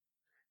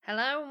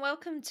Hello and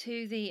welcome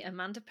to the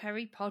Amanda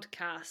Perry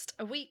podcast,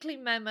 a weekly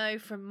memo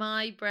from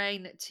my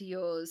brain to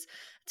yours.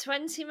 A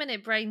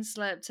 20-minute brain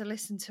slurp to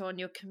listen to on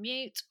your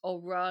commute or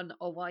run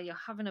or while you're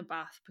having a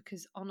bath,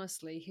 because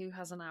honestly, who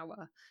has an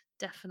hour?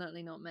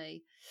 Definitely not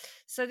me.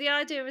 So the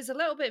idea is a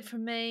little bit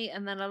from me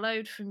and then a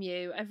load from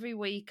you. Every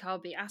week I'll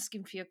be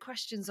asking for your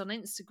questions on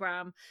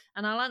Instagram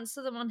and I'll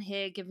answer them on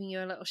here, giving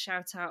you a little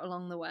shout out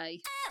along the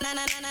way.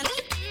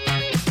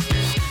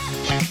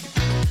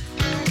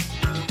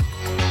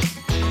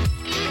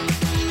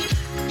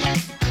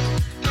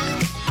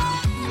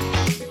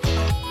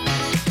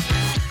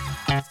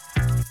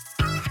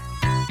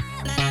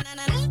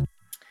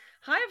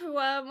 Hi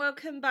everyone,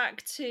 welcome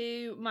back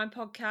to my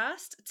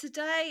podcast.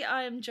 Today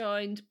I am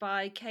joined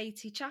by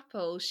Katie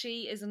Chappell.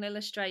 She is an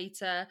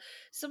illustrator.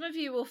 Some of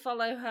you will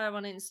follow her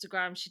on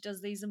Instagram. She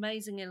does these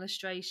amazing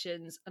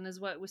illustrations and has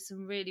worked with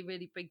some really,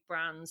 really big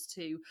brands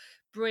to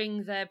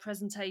bring their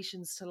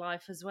presentations to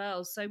life as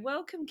well. So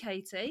welcome,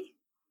 Katie.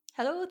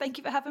 Hello, thank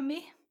you for having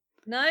me.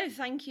 No,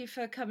 thank you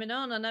for coming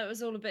on. I know it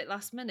was all a bit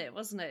last minute,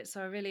 wasn't it?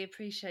 So I really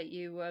appreciate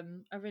you.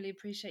 I really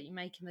appreciate you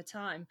making the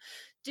time.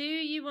 Do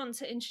you want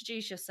to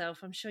introduce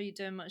yourself? I'm sure you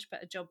do a much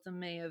better job than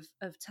me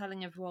of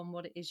telling everyone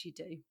what it is you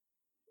do.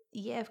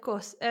 Yeah, of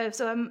course.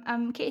 So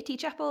I'm Katie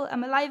Chappell.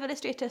 I'm a live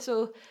illustrator,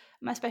 so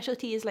my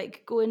specialty is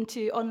like going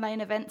to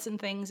online events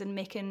and things and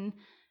making.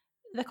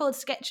 They're called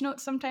sketch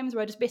notes sometimes,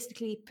 where I just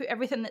basically put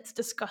everything that's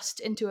discussed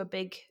into a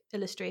big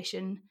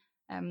illustration,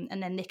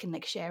 and then they can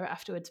like share it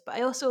afterwards. But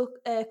I also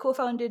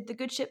co-founded the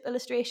Good Ship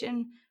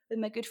Illustration with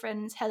my good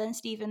friends Helen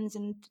Stevens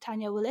and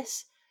Tanya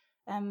Willis,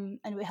 and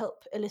we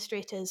help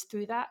illustrators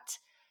through that.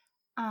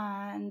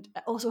 And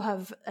I also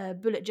have a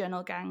bullet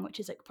journal gang,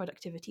 which is like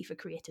productivity for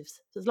creatives.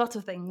 So there's lots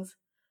of things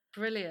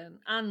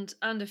Brilliant, and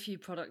a few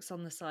products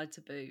on the side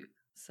to boot.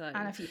 So,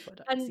 and a few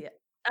products. and Yeah,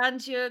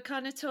 and you're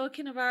kind of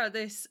talking about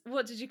this.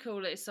 What did you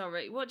call it?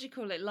 Sorry, what do you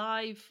call it?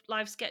 Live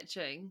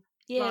sketching,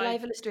 yeah, live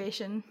live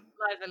illustration.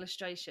 live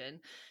illustration.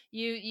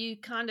 You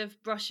kind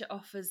of brush it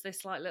off as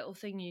this like little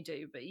thing you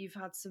do, but you've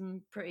had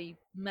some pretty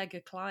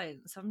mega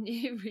clients, haven't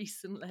you, Have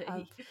recently?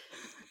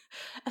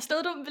 I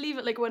still don't believe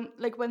it.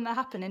 Like when they're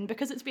happening,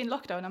 because it's been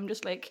lockdown. I'm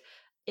just like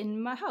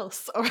in my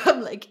house, or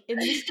I'm like in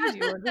the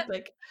studio, and just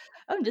like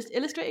I'm just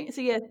illustrating.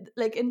 So yeah,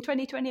 like in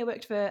 2020, I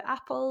worked for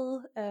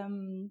Apple,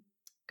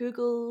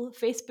 Google,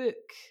 Facebook,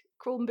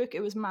 Chromebook.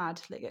 It was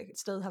mad. Like it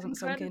still hasn't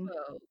sunk in.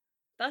 Incredible.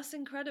 That's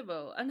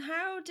incredible. And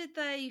how did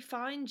they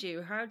find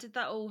you? How did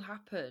that all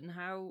happen?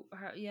 How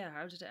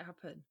did it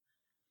happen?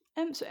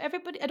 So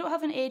everybody, I don't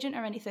have an agent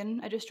or anything.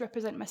 I just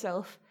represent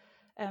myself,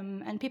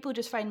 and people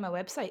just find my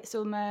website.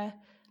 So my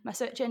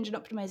search engine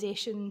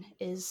optimization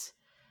is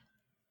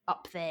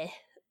up there,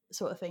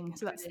 sort of thing.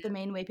 So that's the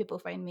Brilliant. main way people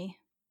find me.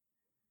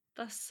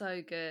 That's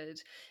so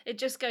good. It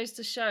just goes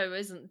to show,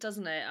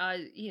 doesn't it?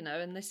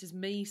 And this is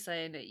me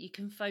saying it, you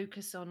can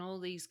focus on all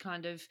these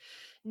kind of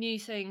new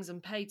things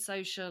and paid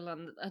social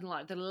and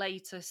like the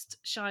latest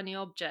shiny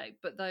object,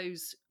 but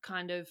those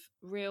kind of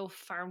real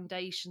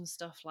foundation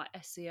stuff like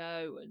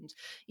SEO and,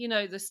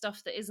 the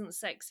stuff that isn't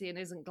sexy and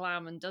isn't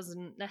glam and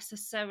doesn't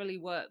necessarily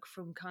work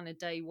from kind of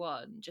day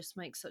one just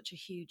makes such a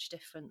huge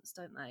difference,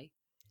 don't they?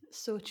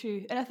 So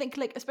true. And I think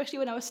like especially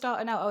when I was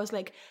starting out, I was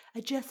like,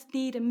 I just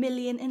need 1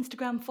 million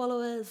Instagram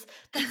followers.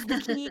 That's the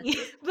key.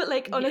 But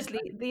like Yeah. honestly,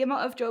 the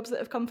amount of jobs that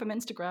have come from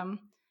Instagram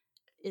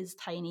is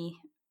tiny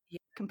Yeah.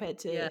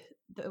 compared Yeah. to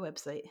the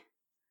website.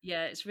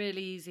 Yeah, it's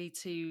really easy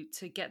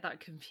to get that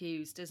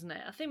confused, isn't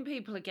it? I think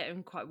people are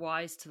getting quite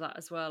wise to that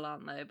as well,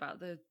 aren't they? About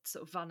the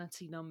sort of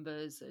vanity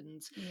numbers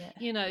and Yeah.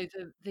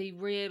 the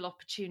real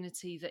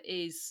opportunity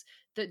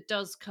that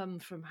does come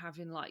from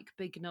having like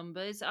big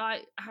numbers.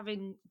 I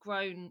having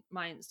grown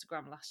my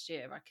Instagram last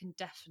year, I can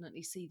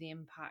definitely see the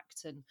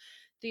impact and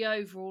the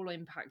overall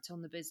impact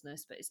on the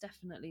business, but it's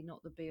definitely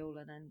not the be all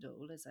and end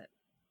all, is it?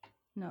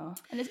 No,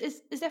 and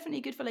it's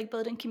definitely good for like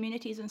building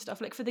communities and stuff.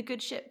 Like for the Good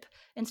Ship,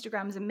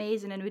 Instagram is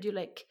amazing, and we do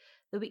like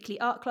the weekly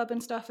art club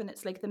and stuff, and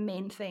it's like the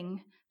main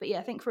thing. But yeah,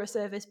 I think for a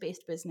service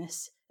based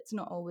business, it's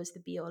not always the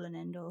be all and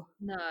end all.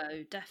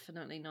 No,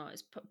 definitely not.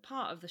 It's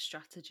part of the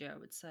strategy, I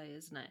would say,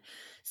 isn't it?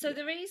 So, Yeah.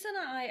 the reason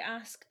I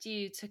asked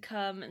you to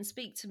come and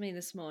speak to me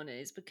this morning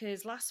is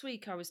because last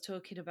week I was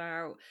talking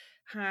about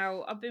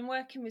how I've been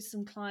working with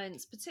some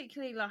clients,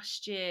 particularly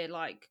last year,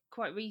 like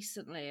quite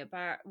recently,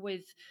 about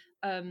with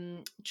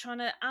trying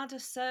to add a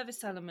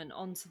service element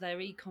onto their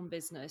ecom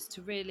business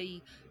to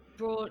really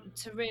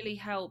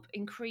help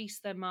increase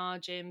their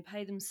margin,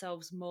 pay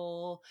themselves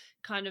more,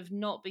 kind of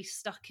not be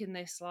stuck in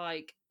this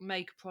like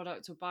make a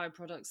product or buy a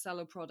product, sell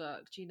a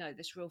product,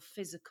 this real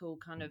physical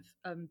kind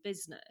of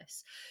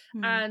business.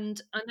 Hmm.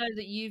 And I know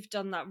that you've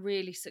done that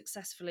really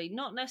successfully,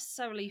 not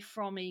necessarily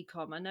from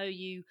ecom. I know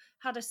you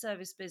had a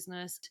service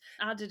business,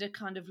 added a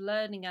kind of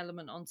learning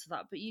element onto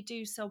that, but you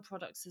do sell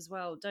products as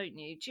well, don't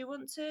you? Do you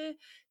want to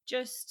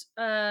just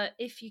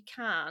if you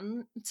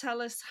can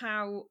tell us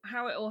how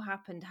it all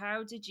happened?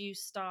 How did you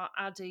start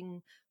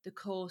adding the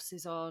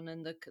courses on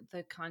and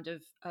the kind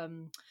of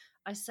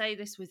I say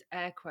this with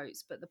air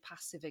quotes, but the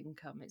passive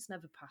income. It's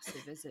never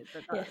passive, is it?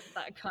 But Yeah.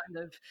 that kind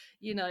of,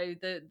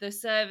 the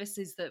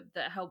services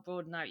that help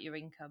broaden out your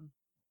income.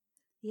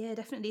 Yeah,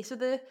 definitely.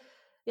 So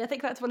I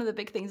think that's one of the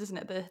big things, isn't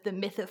it? The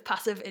myth of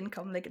passive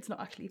income. Like, it's not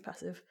actually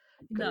passive.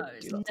 You've got No, to do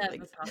it's lots of never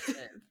things.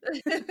 passive.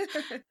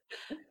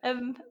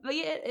 But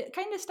yeah, it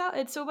kind of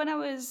started. So when I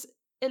was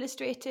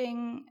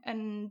illustrating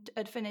and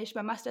I'd finished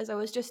my masters, I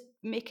was just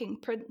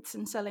making prints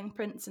and selling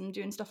prints and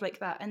doing stuff like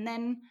that. And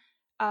then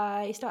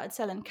I started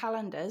selling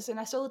calendars, and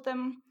I sold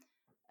them.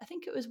 I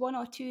think it was 1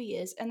 or 2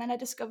 years, and then I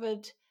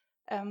discovered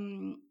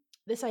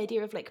this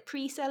idea of like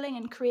pre-selling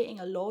and creating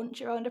a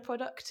launch around a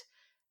product.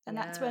 And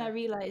that's when I Yeah.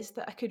 realized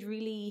that I could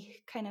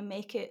really kind of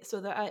make it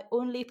so that I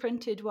only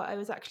printed what I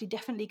was actually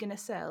definitely going to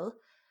sell.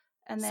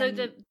 And So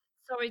then,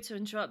 sorry to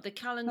interrupt, the oh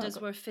calendars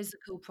god, were a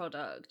physical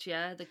product,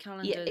 yeah? The yeah,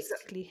 calendars,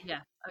 exactly.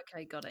 yeah.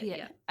 Okay, got it. Yeah.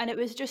 Yeah. And it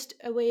was just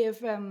a way of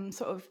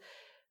sort of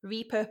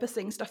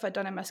repurposing stuff I'd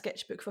done in my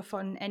sketchbook for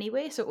fun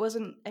anyway. So it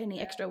wasn't any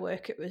extra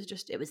work. It was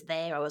just, it was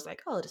there. I was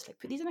like, oh, I'll just like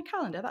put these in a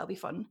calendar. That'll be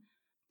fun.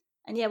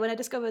 And yeah, when I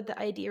discovered the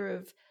idea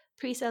of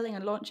pre-selling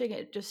and launching,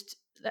 it just,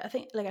 I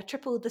think like I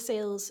tripled the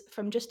sales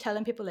from just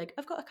telling people like,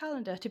 I've got a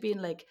calendar, to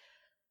being like,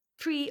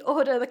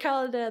 pre-order the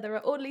calendar. There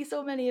are only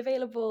so many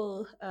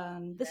available.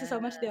 This is how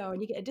much Yeah. they are,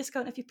 and you get a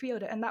discount if you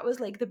pre-order. And that was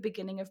like the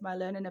beginning of my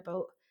learning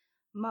about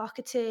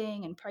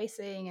marketing and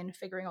pricing and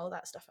figuring all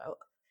that stuff out.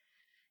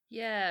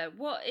 Yeah,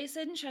 well, it's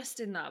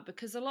interesting that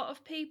because a lot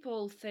of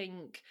people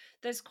think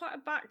there's quite a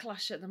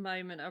backlash at the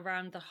moment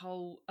around the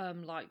whole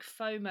like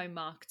FOMO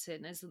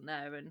marketing, isn't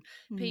there? And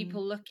Mm.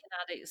 people looking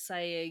at it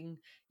saying,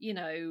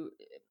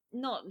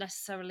 not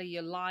necessarily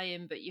you're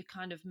lying, but you're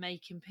kind of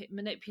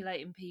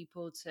manipulating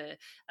people to,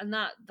 and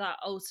that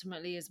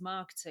ultimately is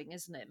marketing,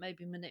 isn't it?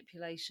 Maybe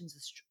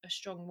manipulation's a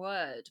strong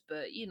word,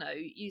 but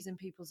using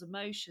people's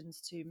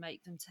emotions to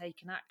make them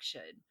take an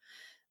action.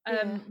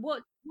 Yeah.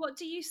 What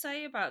do you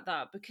say about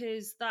that?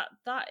 Because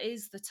that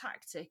is the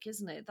tactic,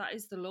 isn't it? That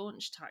is the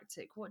launch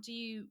tactic. Where do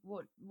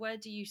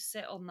you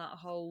sit on that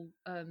whole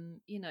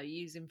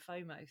using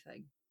FOMO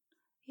thing?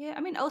 Yeah,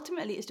 I mean,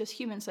 ultimately, it's just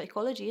human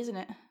psychology, isn't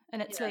it?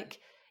 And it's Yeah. like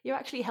you're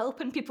actually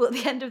helping people at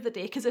the end of the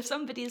day. Because if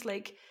somebody's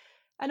like,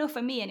 I know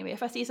for me anyway,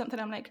 if I see something,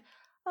 I'm like,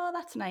 oh,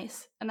 that's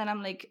nice. And then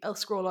I'm like, I'll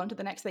scroll on to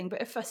the next thing.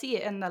 But if I see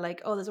it and they're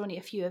like, oh, there's only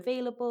a few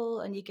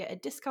available and you get a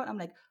discount, I'm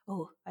like,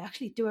 oh, I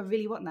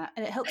really want that.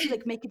 And it helps you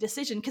like make a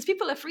decision because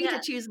people are free to Yeah,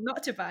 choose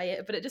not to buy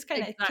it, but it just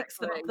kind of kicks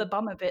them up the exactly.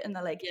 bum a bit. And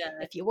they're like,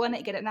 Yeah. if you want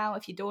it, get it now.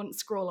 If you don't,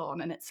 scroll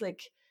on. And it's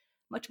like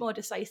much more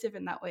decisive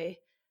in that way.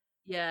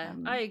 Yeah,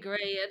 I Um,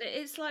 agree. And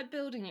it's like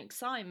building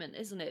excitement,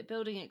 isn't it?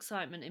 Building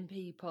excitement in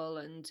people.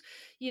 And,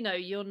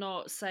 you're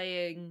not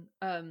saying,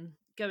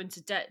 go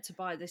into debt to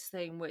buy this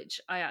thing,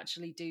 which I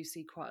actually do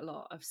see quite a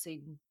lot. I've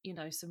seen,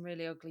 some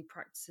really ugly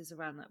practices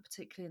around that,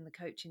 particularly in the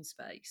coaching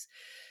space.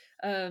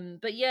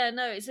 But yeah,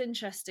 no, it's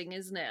interesting,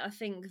 isn't it? I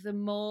think the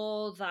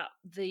more that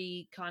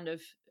the kind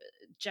of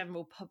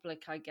general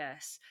public, I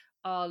guess,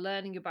 are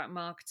learning about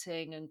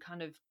marketing and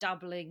kind of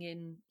dabbling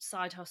in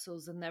side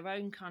hustles and their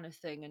own kind of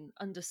thing and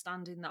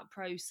understanding that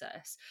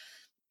process,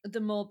 the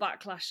more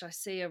backlash I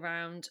see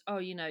around, oh,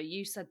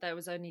 you said there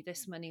was only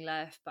this many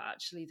left, but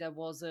actually there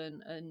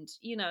wasn't. And,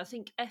 I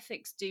think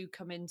ethics do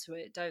come into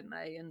it, don't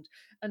they?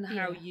 And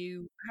how yeah,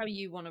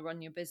 you want to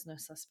run your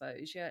business, I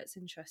suppose. Yeah, it's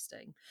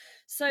interesting.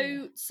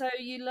 yeah. So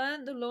you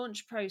learned the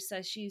launch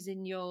process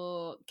using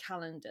your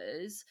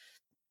calendars.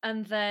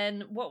 And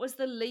then what was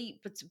the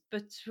leap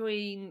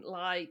between,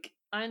 like,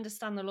 I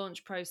understand the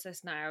launch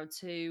process now,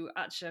 to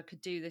actually I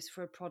could do this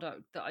for a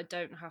product that I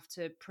don't have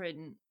to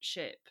print,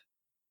 ship,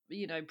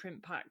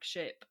 print, pack,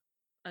 ship,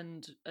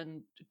 and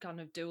kind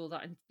of do all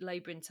that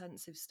labor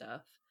intensive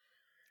stuff.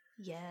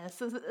 Yeah,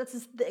 so this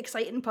is the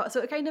exciting part.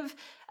 So it kind of,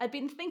 I'd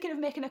been thinking of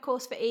making a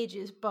course for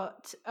ages,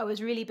 but I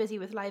was really busy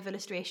with live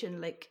illustration,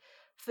 like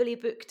fully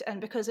booked.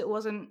 And because this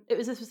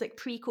was like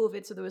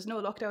pre-COVID, so there was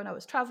no lockdown. I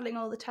was traveling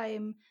all the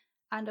time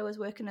and I was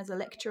working as a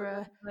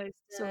lecturer. Those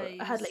So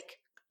I had days. like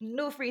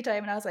no free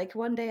time. And I was like,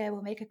 one day I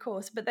will make a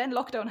course. But then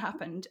lockdown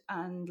happened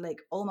and like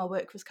all my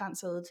work was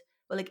cancelled.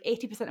 Well, like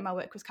 80% of my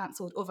work was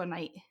cancelled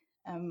overnight.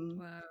 Um,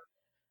 Wow.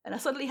 and I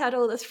suddenly had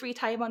all this free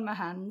time on my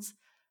hands.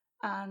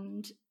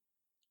 And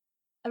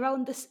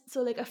around this,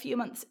 so like a few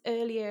months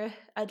earlier,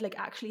 I'd like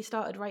actually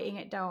started writing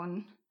it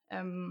down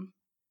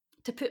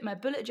to put my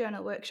bullet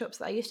journal workshops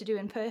that I used to do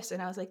in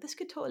person. I was like, this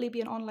could totally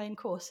be an online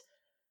course.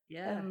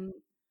 Yeah. um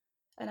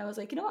and I was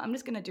like, you know what, I'm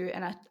just gonna do it.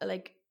 And I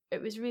like,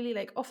 it was really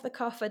like off the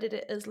cuff. I did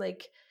it as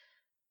like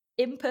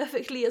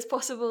imperfectly as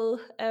possible,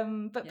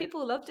 but Yeah.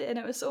 people loved it and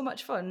it was so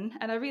much fun.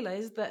 And I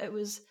realized that it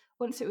was,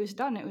 once it was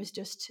done, it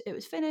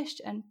was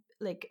finished, and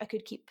like I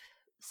could keep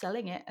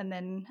selling it and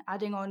then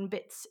adding on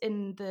bits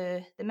in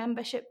the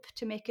membership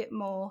to make it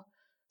more.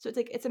 So it's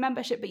like, it's a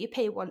membership but you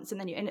pay once and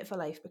then you're in it for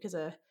life, because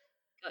But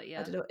I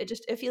yeah. don't know,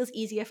 it feels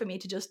easier for me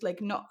to just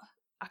like not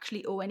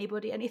actually owe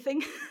anybody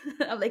anything.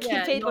 I'm like, you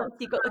Yeah, paid not once,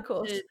 to you got the have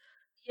course. to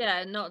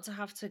yeah, not to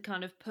have to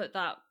kind of put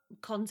that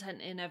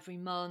content in every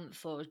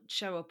month or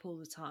show up all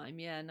the time.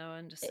 Yeah, no, I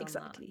understand that.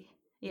 Exactly.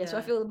 Yeah, so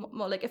I Yeah, feel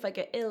more like if I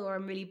get ill or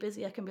I'm really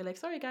busy, I can be like,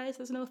 sorry guys,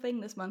 there's no thing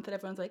this month. And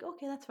everyone's like,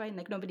 okay, that's fine.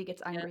 Like nobody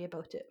gets yeah, angry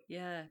about it.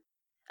 yeah.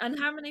 And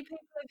how many people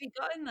have you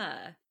got in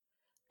there?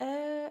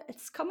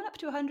 It's coming up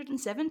to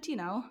 170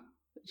 now,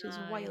 which is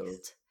wild.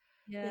 Nice.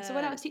 Yeah, so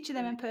when Yeah, I was it's teaching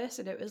them really in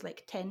person, it was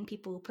like 10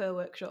 people per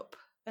workshop.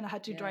 And I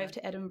had to drive yeah.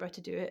 to Edinburgh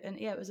to do it. And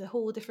yeah, it was a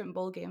whole different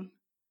ball game.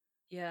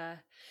 Yeah.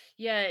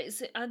 Yeah,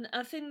 and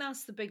I think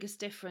that's the biggest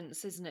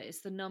difference, isn't it?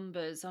 It's the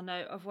numbers. I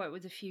know I've worked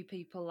with a few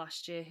people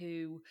last year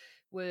who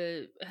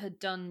had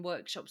done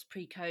workshops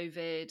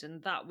pre-COVID,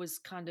 and that was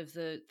kind of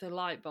the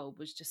light bulb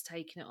was just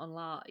taking it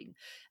online.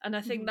 And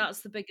I think Hmm.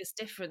 that's the biggest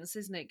difference,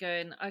 isn't it?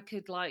 Going, I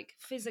could like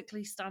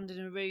physically stand in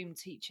a room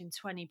teaching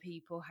 20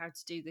 people how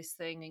to do this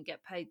thing and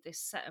get paid this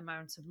set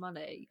amount of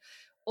money,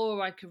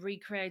 or I could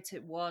recreate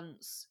it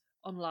once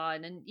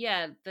online. And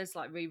yeah, there's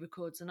like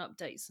re-records and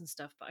updates and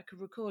stuff, but I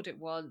could record it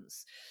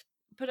once,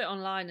 put it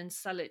online and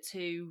sell it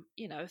to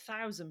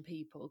 1,000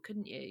 people,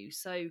 couldn't you?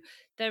 So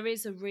there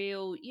is a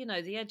real,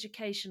 the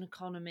education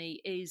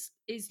economy is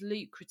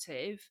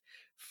lucrative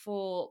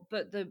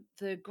but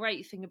the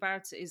great thing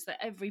about it is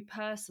that every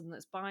person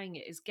that's buying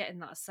it is getting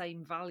that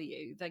same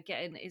value. They're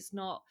getting, it's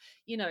not,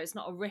 it's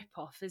not a rip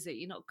off, is it?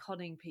 You're not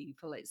conning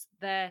people. It's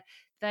they're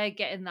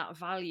getting that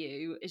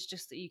value. It's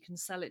just that you can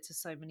sell it to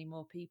so many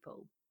more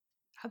people.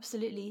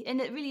 Absolutely.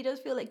 And it really does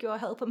feel like you're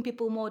helping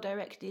people more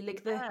directly.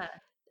 Like Yeah,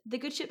 the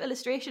Good Ship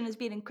illustration has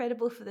been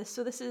incredible for this.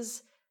 So this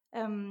is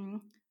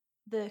um,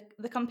 the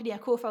company I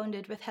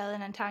co-founded with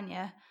Helen and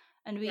Tanya,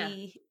 and yeah.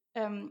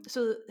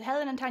 so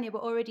Helen and Tanya were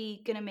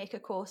already going to make a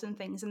course and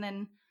things, and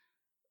then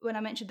when I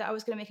mentioned that I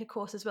was going to make a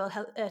course as well,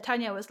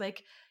 Tanya was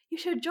like, "You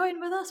should join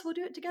with us. We'll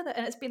do it together."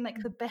 And it's been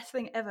like the best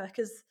thing ever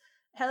because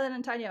Helen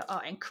and Tanya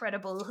are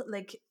incredible.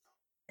 Like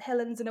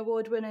Helen's an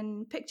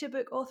award-winning picture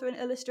book author and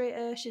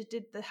illustrator. She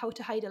did the How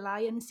to Hide a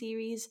Lion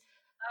series.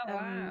 Oh, Um,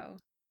 wow.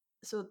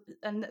 so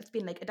and it's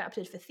been like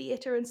adapted for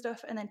theatre and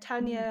stuff. And then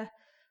Mhm. Tanya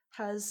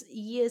has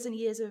years and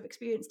years of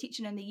experience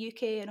teaching in the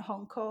UK and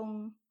Hong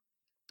Kong.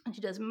 And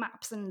she does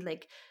maps and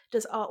like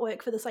does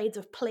artwork for the sides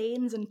of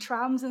planes and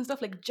trams and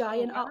stuff, like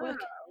Oh, giant wow. artwork.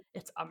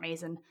 It's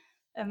amazing.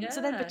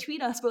 So then Yeah.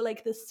 between us, we're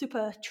like this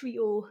super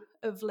trio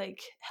of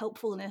like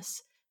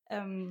helpfulness.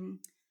 Um,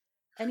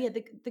 and yeah,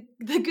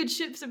 the Good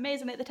Ship's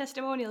amazing. Like the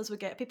testimonials we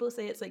get, people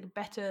say it's like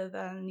better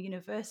than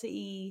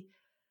university.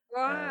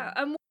 Wow.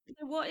 Um,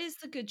 And what is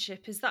the Good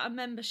Ship? Is that a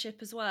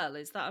membership as well?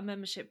 Is that a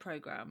membership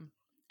program?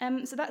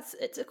 so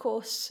it's a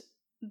course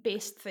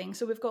based thing.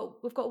 So we've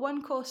got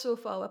one course so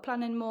far. We're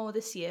planning more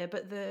this year,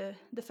 but the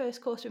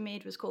first course we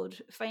made was called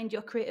 "Find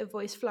Your Creative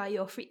Voice, Fly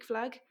Your Freak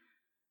Flag,"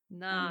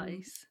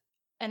 um, Nice.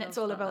 and it's Love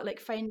all about that. like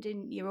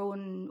finding your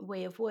own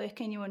way of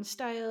working, your own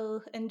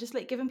style, and just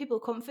like giving people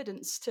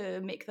confidence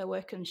to make their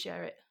work and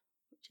share it,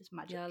 which is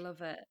Yeah, I magic.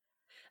 love it.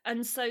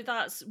 And so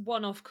that's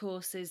one-off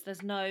courses.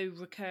 There's no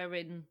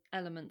recurring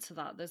element to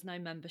that. There's no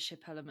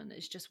membership element.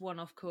 It's just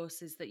one-off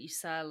courses that you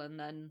sell and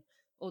then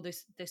or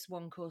this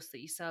one course that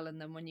you sell and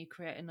then when you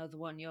create another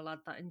one, you'll add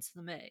that into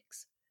the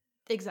mix.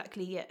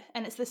 Exactly, yeah.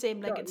 And it's the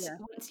same, like Got it's yeah.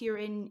 once you're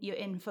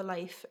in for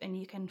life and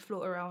you can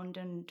float around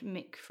and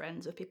make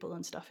friends with people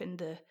and stuff in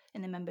the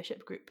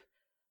membership group.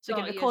 So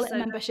again, Got we you. call it a So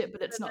membership,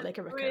 but so it's not there's like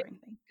a a group. recurring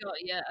thing.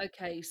 Got you.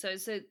 Okay. So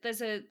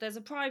there's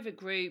a private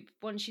group.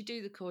 Once you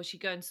do the course, you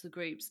go into the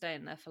group, stay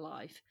in there for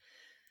life.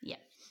 Yeah.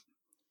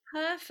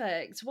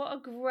 Perfect. What a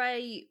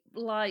great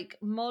like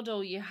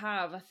model you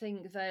have. I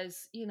think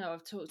there's,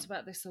 I've talked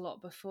about this a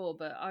lot before,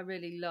 but I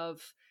really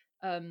love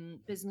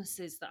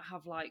businesses that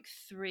have like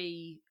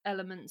three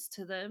elements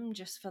to them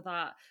just for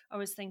that. I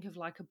always think of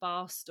like a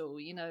bar stool,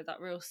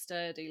 that real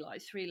sturdy,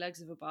 like three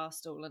legs of a bar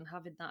stool and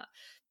having that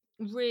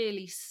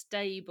really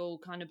stable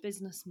kind of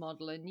business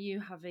model and you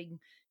having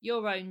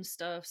your own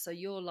stuff, so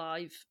your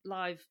live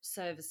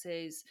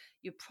services,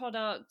 your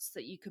products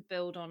that you could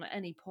build on at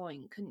any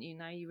point, couldn't you?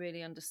 Now you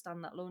really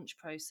understand that launch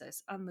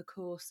process and the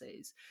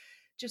courses.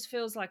 Just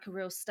feels like a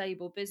real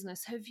stable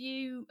business. Have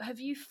you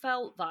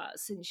felt that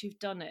since you've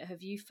done it?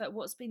 Have you felt,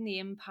 what's been the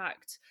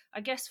impact,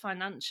 I guess,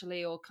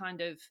 financially or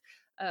kind of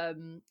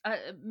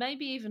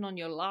maybe even on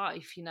your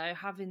life,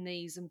 having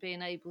these and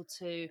being able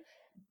to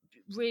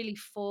really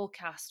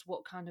forecast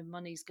what kind of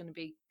money's going to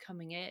be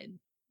coming in.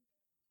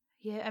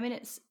 Yeah, I mean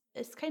it's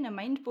kind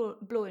of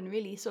blowing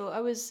really. So I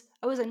was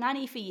a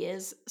nanny for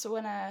years. So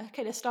when I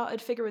kind of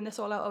started figuring this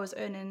all out, I was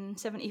earning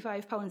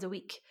 £75 a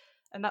week,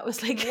 and that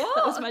was like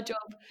that was What? my job.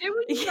 Who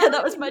were you Yeah,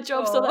 that was my nannying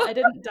job so that for? I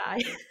didn't die.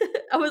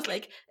 I was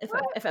like,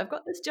 What? if I've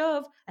got this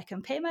job, I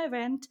can pay my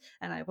rent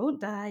and I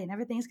won't die and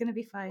everything's gonna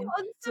be fine. What,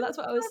 on So that's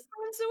what I was.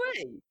 £75 a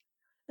week?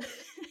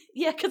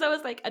 Yeah, because I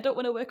was like, I don't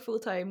want to work full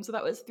time, so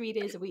that was 3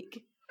 days a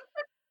week.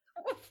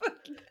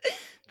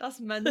 That's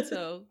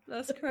mental.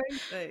 That's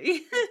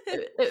crazy.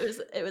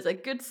 It was a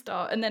good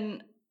start, and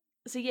then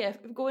so yeah,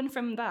 going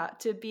from that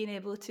to being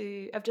able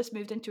to, I've just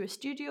moved into a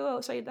studio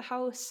outside the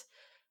house,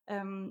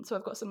 so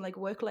I've got some like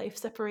work life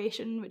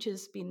separation, which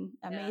has been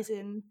Yeah,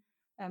 amazing.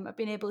 I've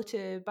been able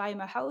to buy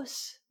my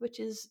house, which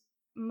is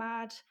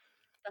mad.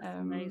 that's Um,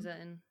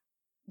 amazing.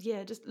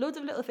 yeah, just loads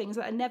of little things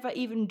that I never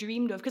even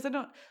dreamed of, because I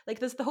don't like,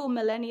 there's the whole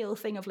millennial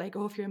thing of like,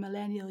 oh, if you're a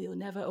millennial, you'll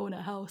never own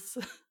a house.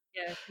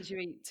 Yeah, because you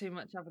eat too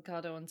much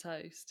avocado on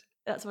toast.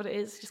 That's what it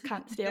is. Just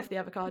can't stay off the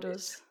It's avocados.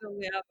 just all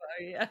the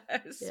avo, yeah,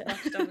 Yeah.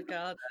 smashed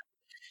avocado.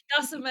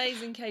 That's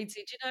amazing,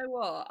 Katie. Do you know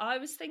what? I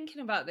was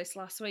thinking about this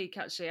last week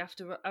actually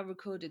after I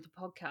recorded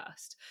the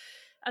podcast.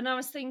 And I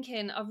was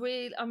thinking, I'm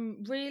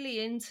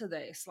really into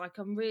this. Like,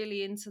 I'm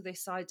really into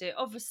this idea.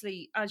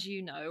 Obviously, as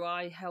you know,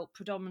 I help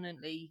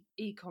predominantly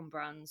ecom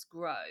brands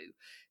grow,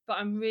 but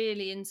I'm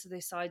really into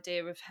this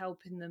idea of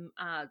helping them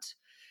add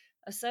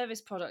a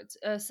service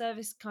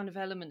kind of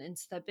element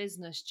into their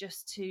business,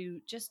 just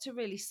to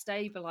really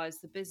stabilize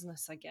the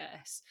business, I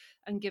guess,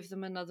 and give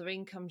them another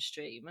income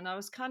stream. And I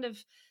was kind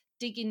of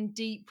digging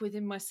deep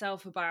within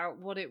myself about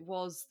what it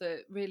was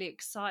that really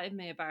excited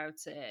me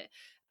about it.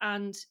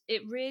 And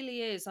it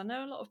really is. I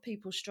know a lot of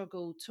people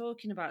struggle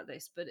talking about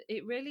this, but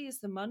it really is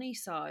the money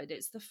side.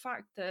 It's the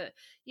fact that,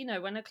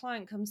 when a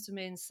client comes to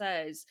me and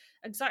says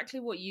exactly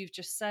what you've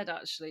just said,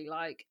 actually,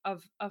 like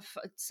I've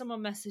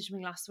someone messaged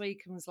me last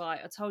week and was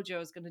like, I told you I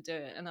was going to do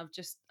it, and I've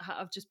just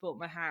bought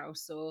my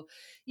house. Or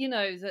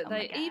that Oh my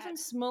they, God. even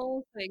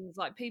small things,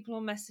 like people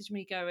will message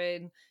me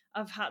going,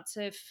 I've had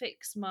to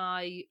fix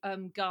my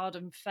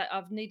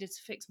I've needed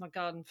to fix my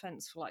garden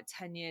fence for like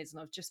 10 years,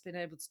 and I've just been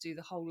able to do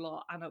the whole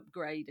lot and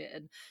upgrade it.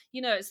 And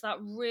it's that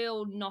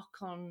real knock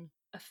on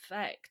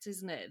effect,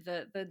 isn't it?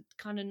 The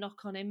kind of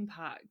knock on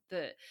impact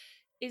that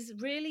is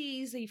really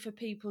easy for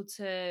people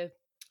to,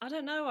 I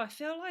don't know, I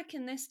feel like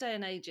in this day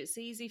and age it's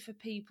easy for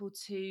people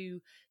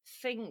to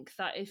think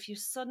that if you're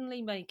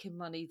suddenly making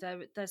money,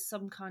 there's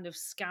some kind of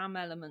scam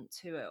element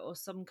to it, or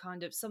some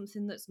kind of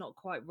something that's not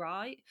quite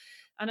right.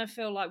 And I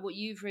feel like what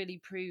you've really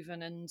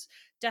proven, and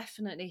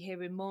definitely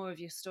hearing more of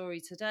your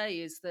story today,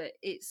 is that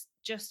it's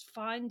just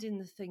finding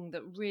the thing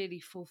that really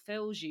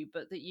fulfills you,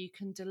 but that you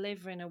can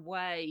deliver in a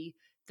way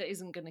that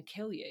isn't going to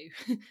kill you,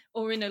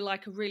 or in a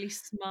like a really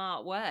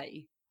smart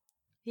way.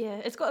 Yeah,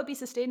 it's got to be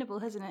sustainable,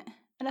 hasn't it?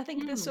 And I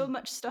think there's so Mm,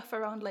 much stuff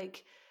around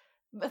like,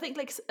 I think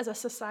like as a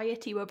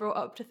society we're brought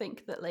up to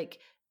think that like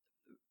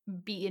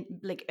being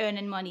like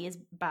earning money is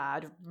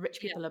bad,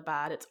 rich yeah, people are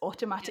bad, it's yeah.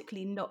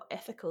 automatically not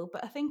ethical.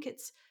 But I think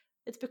it's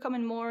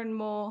becoming more and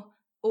more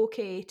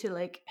okay to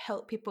like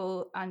help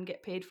people and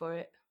get paid for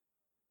it.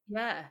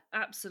 Yeah,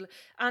 absolutely.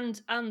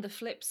 And the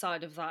flip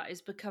side of that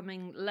is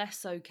becoming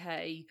less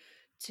okay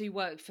to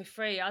work for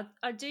free.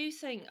 I do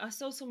think I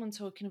saw someone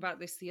talking about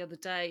this the other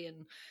day,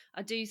 and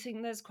I do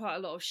think there's quite a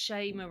lot of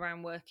shame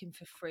around working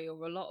for free,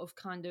 or a lot of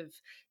kind of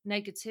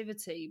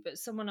negativity. But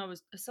someone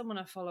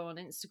I follow on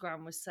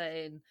Instagram was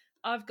saying,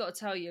 I've got to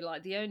tell you,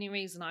 like, the only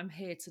reason I'm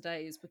here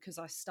today is because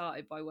I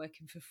started by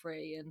working for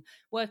free. And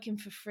working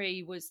for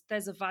free was,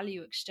 there's a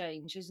value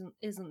exchange,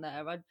 isn't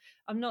there?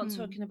 I'm not Mm,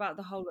 talking about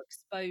the whole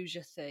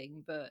exposure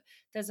thing, but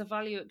there's a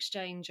value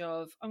exchange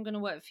of, I'm going to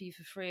work for you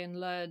for free and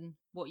learn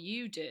what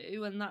you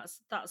do, and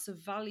that's of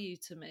value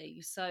to me.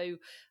 So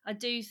I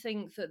do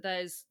think that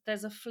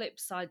there's a flip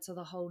side to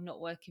the whole not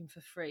working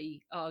for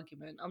free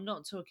argument. I'm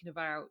not talking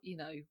about,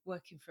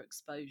 working for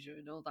exposure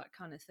and all that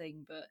kind of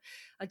thing, but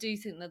I do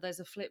think that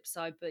there's a flip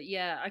side. But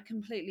yeah, I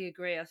completely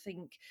agree. I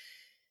think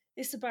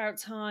it's about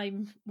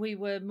time we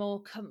were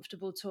more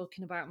comfortable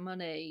talking about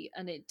money,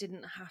 and it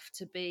didn't have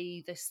to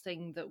be this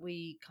thing that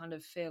we kind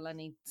of feel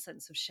any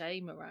sense of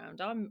shame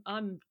around.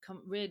 I'm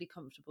really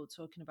comfortable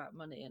talking about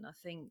money, and I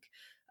think,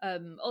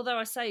 although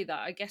I say that,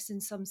 I guess in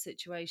some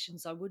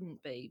situations I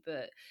wouldn't be,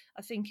 but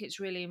I think it's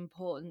really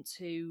important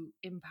to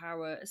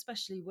empower,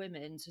 especially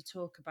women, to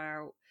talk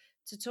about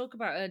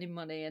earning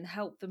money and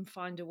help them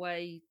find a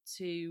way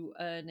to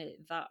earn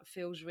it that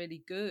feels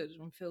really good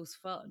and feels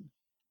fun.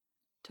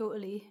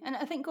 totally. And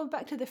I think going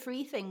back to the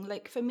free thing,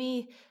 like for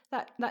me,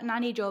 that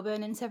nanny job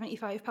earning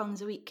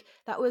 £75 a week,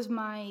 that was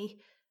my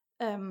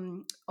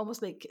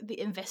almost like the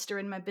investor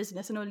in my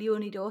business. I know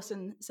Leonie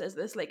Dawson says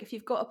this, like if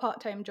you've got a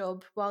part-time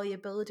job while you're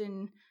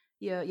building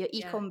your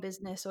Yeah. ecom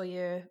business or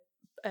your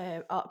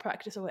art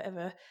practice or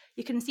whatever,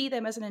 you can see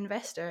them as an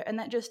investor. And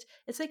that just,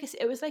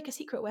 it was like a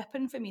secret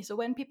weapon for me. So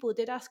when people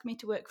did ask me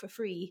to work for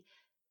free,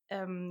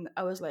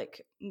 I was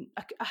like,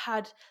 I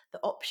had the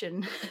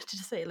option to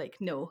just say like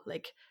no,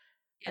 like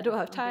I Yeah, don't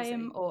have I'm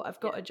time busy. or I've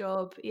Yeah, got a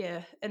job.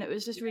 Yeah. And it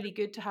was just yeah, really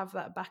good to have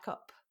that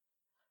backup.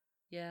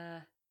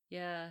 yeah,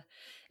 yeah.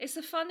 It's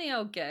a funny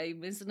old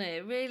game, isn't it?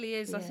 It really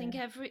is. I think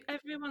Yeah.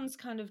 everyone's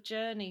kind of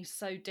journey is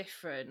so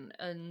different,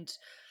 and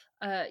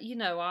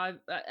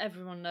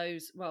everyone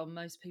knows. Well,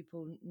 most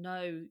people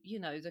know,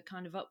 the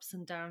kind of ups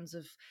and downs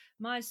of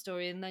my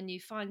story, and then you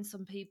find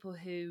some people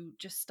who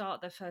just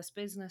start their first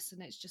business,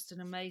 and it's just an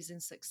amazing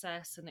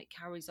success, and it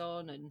carries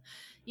on, and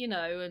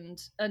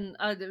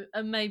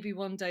and maybe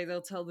one day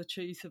they'll tell the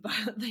truth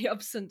about the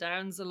ups and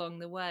downs along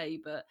the way.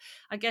 But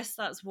I guess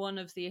that's one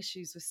of the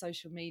issues with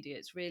social media.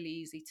 It's really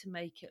easy to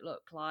make it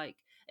look like,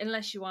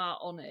 unless you are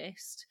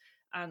honest,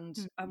 and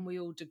Mm. we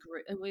all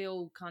degree, we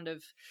all kind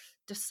of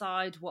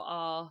decide what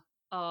our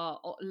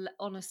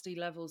honesty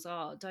levels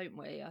are, don't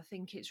we? I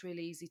think it's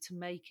really easy to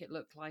make it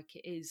look like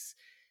it is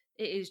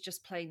it is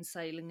just plain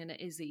sailing and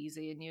it is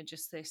easy, and you're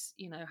just this,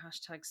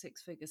 hashtag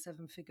 6 figure,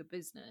 7 figure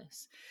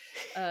business.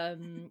 I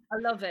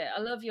love it.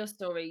 I love your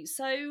story.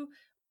 So,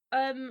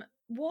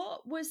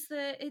 what was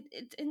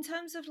in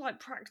terms of like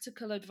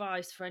practical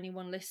advice for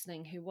anyone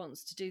listening who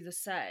wants to do the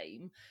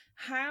same?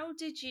 How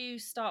did you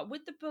start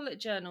with the bullet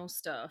journal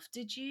stuff?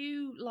 Did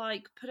you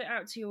like put it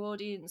out to your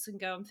audience and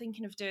go, I'm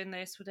thinking of doing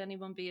this, would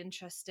anyone be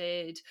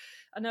interested?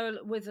 I know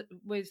with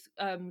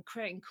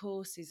creating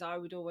courses, I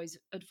would always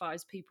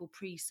advise people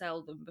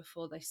pre-sell them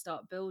before they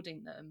start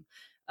building them.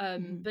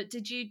 Mhm. But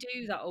did you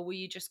do that, or were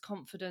you just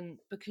confident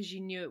because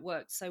you knew it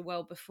worked so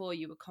well before,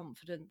 you were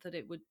confident that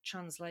it would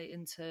translate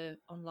into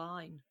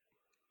online?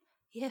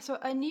 Yeah, so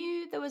I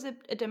knew there was a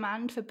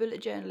demand for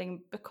bullet journaling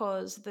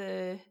because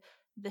the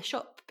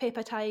shop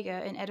Paper Tiger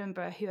in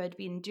Edinburgh, who I'd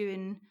been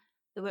doing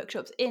the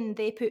workshops in,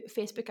 they put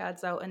Facebook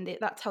ads out, and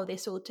that's how they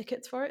sold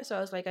tickets for it. So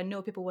I was like, I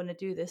know people want to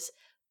do this,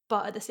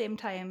 but at the same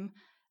time,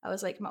 I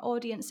was like, my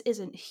audience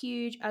isn't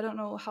huge. I don't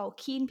know how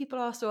keen people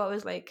are. So I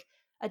was like,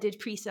 I did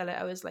pre-sell it.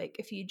 I was like,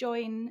 if you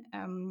join,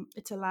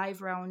 it's a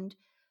live round,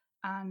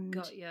 and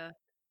Got you.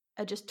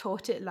 I just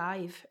taught it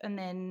live, and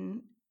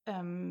then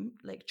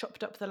like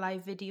chopped up the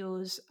live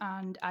videos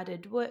and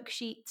added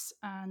worksheets,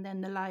 and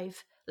then the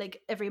live,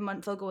 like every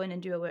month I'll go in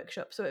and do a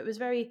workshop. So it was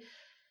very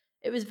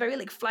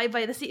like fly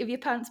by the seat of your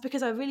pants,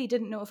 because I really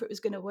didn't know if it was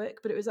going to work,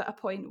 but it was at a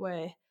point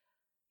where,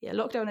 yeah,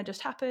 lockdown had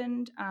just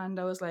happened, and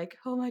I was like,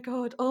 oh my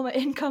god, all my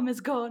income is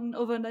gone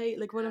overnight,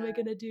 like what am I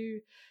going to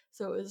do?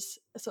 So it was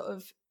sort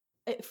of,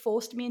 it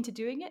forced me into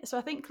doing it. So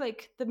I think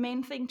like the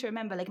main thing to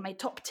remember, like my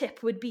top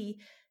tip would be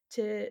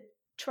to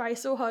try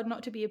so hard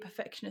not to be a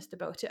perfectionist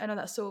about it. I know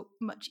that's so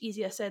much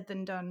easier said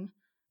than done,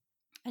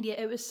 and yet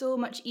it was so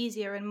much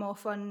easier and more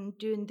fun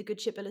doing the good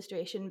ship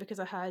illustration because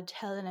I had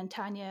Helen and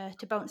Tanya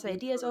to bounce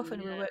ideas off,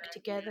 and we Yeah, worked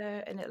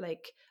together, and it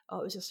like,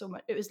 oh, it was just so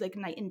much, it was like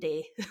night and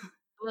day.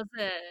 was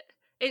it?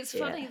 It's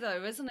funny Yeah.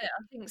 though, isn't it?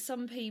 I think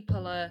some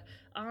people are.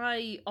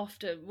 I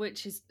often,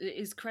 which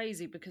is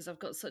crazy because I've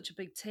got such a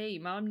big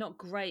team. I'm not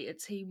great at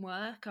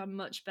teamwork. I'm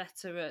much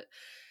better at,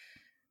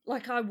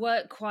 like, I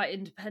work quite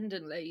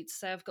independently. To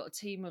say I've got a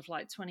team of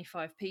like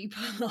 25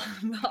 people,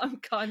 I'm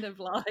kind of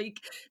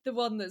like the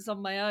one that's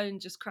on my own,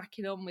 just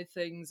cracking on with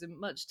things, and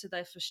much to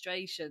their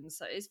frustration.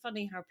 So it's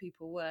funny how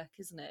people work,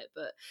 isn't it?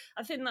 But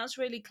I think that's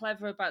really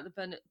clever about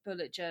the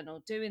bullet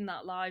journal, doing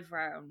that live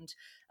round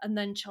and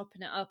then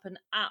chopping it up, and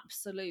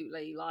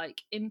absolutely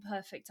like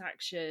imperfect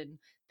action.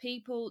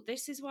 People,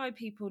 this is why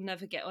people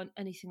never get on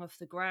anything off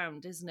the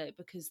ground, isn't it?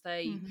 Because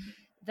Mhm.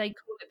 they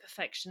call it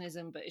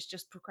perfectionism, but it's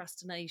just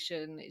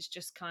procrastination. It's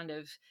just kind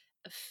of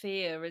a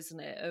fear, isn't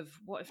it, of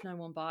what if no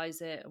one buys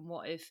it, and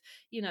what if,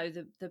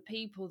 the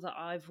people that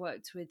I've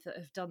worked with that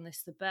have done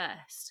this the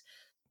best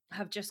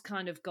have just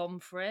kind of gone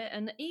for it.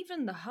 And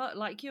even the hub,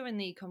 like you're in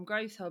the Ecom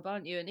Growth Hub,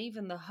 aren't you? And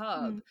even the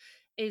hub Mm.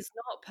 is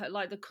not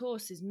like the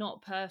course is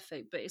not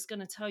perfect, but it's going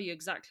to tell you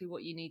exactly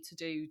what you need to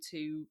do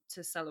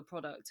to sell a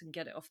product and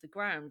get it off the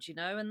ground,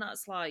 and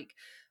that's like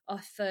a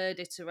third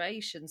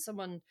iteration.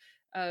 Someone,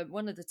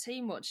 one of the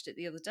team watched it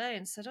the other day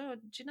and said, "Oh,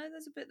 do you know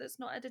there's a bit that's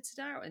not edited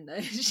out in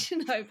this?"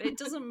 But it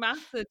doesn't matter,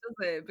 does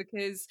it?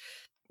 Because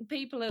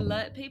people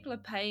are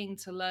paying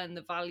to learn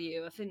the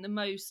value. I think the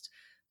most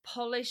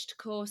polished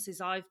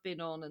courses I've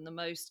been on, and the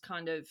most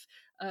kind of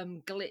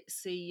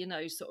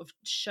glitzy, sort of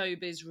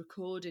showbiz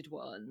recorded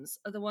ones,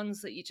 are the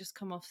ones that you just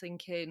come off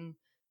thinking,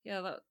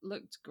 yeah, that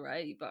looked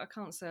great, but I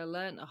can't say I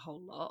learned a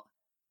whole lot.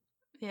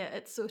 Yeah,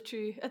 it's so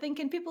true. I think,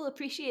 and people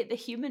appreciate the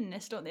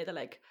humanness, don't they? They're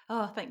like,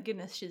 oh, thank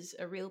goodness she's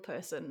a real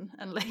person.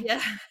 And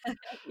Yeah, like,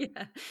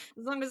 yeah.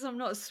 As long as I'm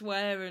not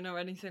swearing or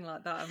anything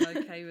like that, I'm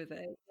okay with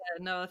it. Yeah,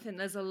 no, I think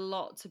there's a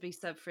lot to be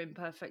said for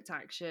imperfect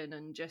action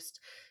and just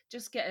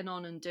getting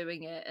on and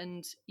doing it.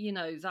 And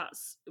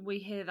that's, we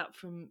hear that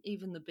from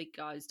even the big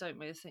guys, don't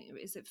we? I think,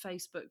 is it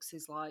Facebook's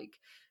is like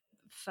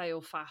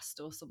fail fast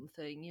or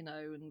something,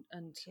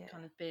 and yeah.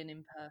 kind of being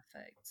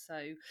imperfect.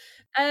 So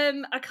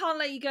I can't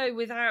let you go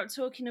without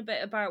talking a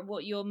bit about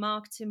what your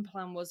marketing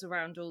plan was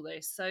around all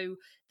this. So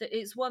that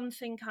it's one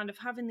thing kind of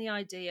having the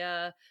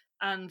idea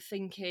and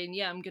thinking,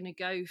 yeah, I'm going to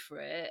go for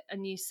it.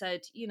 And you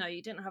said, you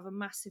didn't have a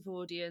massive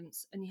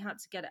audience and you had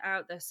to get it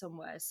out there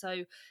somewhere.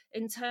 So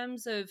in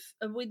terms of,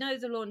 and we know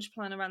the launch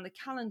plan around the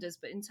calendars,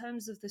 but in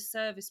terms of the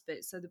service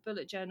bit, so the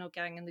bullet journal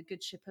gang and the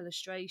good ship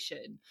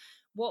illustration,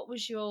 what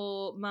was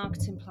your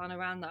marketing plan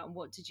around that, and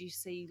what did you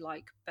see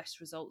like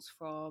best results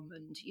from,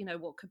 and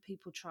what could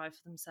people try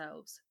for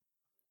themselves?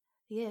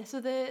 Yeah,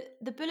 so the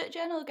bullet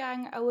journal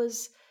gang,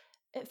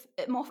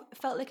 it more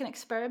felt like an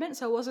experiment,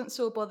 so I wasn't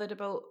so bothered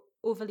about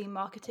overly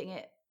marketing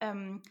it.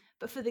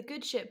 But for the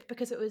good ship,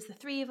 because it was the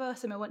three of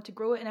us and I want to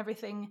grow it and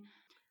everything,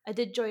 I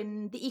did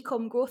join the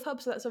Ecom Growth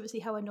Hub, so that's obviously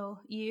how I know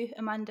you,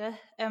 Amanda.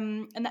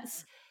 And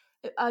that's,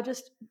 I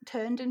just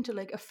turned into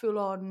like a full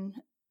on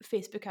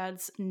Facebook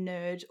ads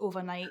nerd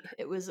overnight.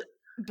 It was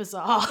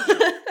bizarre.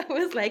 I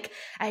was like,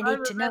 I I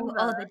need to know remember.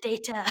 all the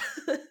data.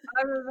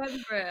 I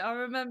remember it. I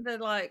remember,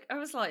 like, I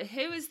was like,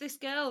 "Who is this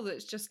girl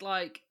that's just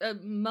like a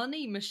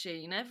money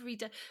machine every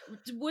day?"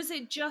 Was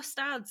it just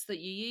ads that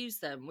you use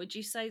then? Would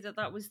you say that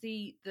that was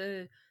the?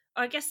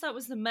 I guess that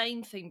was the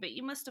main thing, but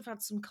you must have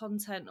had some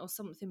content or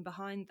something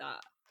behind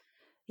that.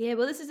 Yeah,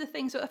 well, this is the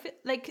thing. So I feel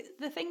like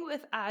the thing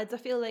with ads, I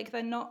feel like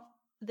they're not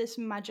this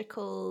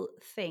magical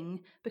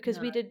thing because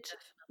No,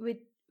 definitely.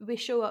 we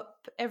show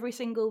up every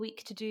single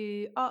week to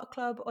do art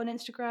club on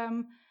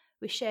Instagram.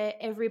 We share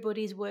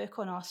everybody's work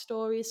on our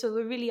stories, so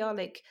we really are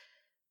like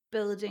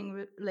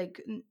building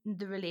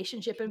the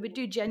relationship, and we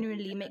do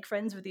genuinely make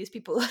friends with these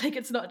people. Like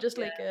it's not just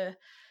Yeah, like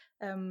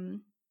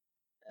um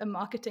a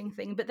marketing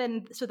thing. But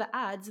then, so the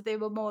ads, they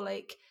were more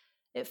like,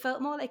 it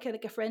felt more like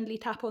a friendly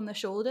tap on the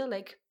shoulder,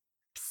 like,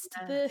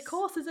 Psst, the yes,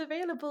 course is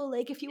available.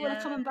 Like, if you want to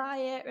yeah, come and buy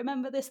it,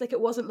 remember this. Like, it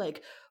wasn't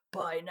like,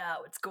 buy now,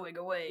 it's going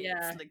away. It's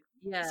yeah, like,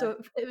 yeah, so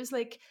it was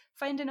like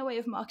finding a way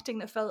of marketing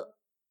that felt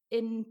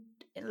in,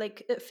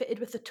 like, it fitted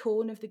with the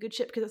tone of the good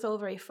ship because it's all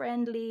very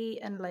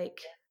friendly and like,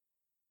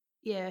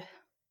 yeah.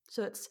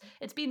 So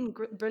it's been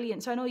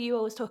brilliant. So I know you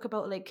always talk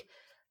about like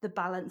the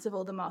balance of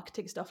all the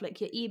marketing stuff,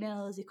 like your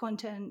emails, your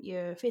content,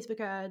 your Facebook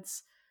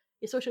ads,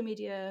 your social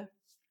media.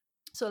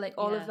 So like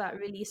all of yeah. that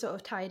really sort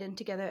of tied in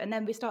together. And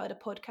then we started a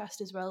podcast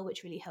as well,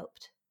 which really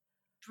helped.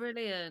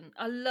 Brilliant.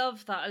 I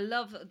love that. I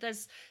love that.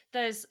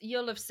 There's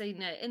you'll have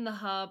seen it in the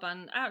hub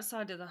and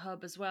outside of the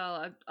hub as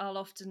well. I'll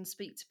often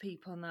speak to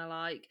people and they're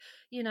like,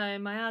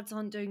 my ads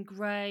aren't doing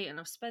great and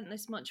I've spent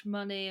this much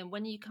money. And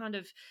when you kind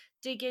of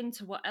dig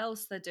into what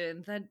else they're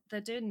doing,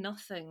 they're doing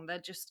nothing. They're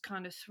just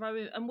kind of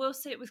throwing, and we'll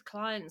see it with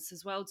clients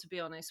as well, to be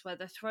honest, where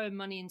they're throwing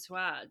money into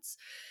ads.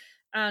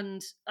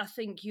 And I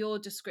think your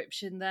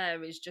description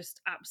there is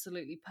just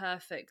absolutely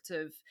perfect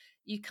of,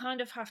 you kind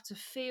of have to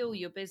feel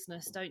your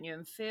business, don't you,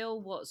 and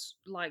feel what's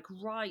like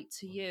right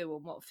to you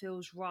and what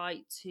feels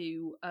right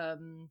to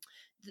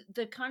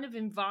the kind of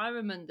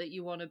environment that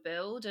you want to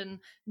build. And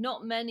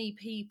not many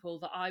people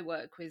that I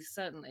work with,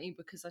 certainly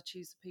because I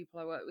choose the people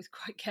I work with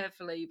quite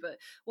carefully, but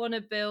want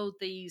to build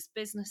these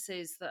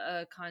businesses that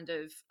are kind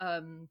of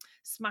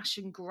smash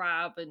and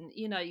grab. And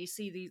you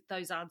see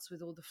those ads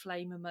with all the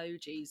flame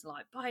emojis,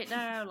 like buy it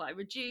now, like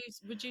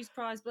reduce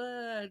price,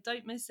 blah,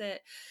 don't miss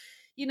it.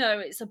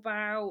 It's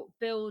about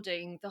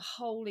building the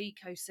whole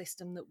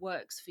ecosystem that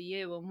works for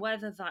you. And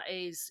whether that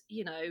is,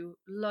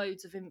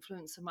 loads of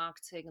influencer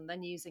marketing and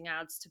then using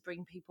ads to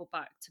bring people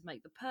back to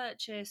make the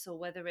purchase, or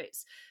whether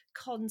it's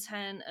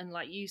content and,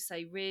 like you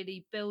say,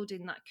 really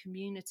building that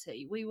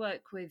community. We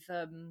work with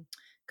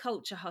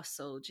Culture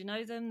Hustle. Do you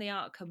know them? The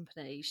art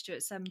company,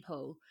 Stuart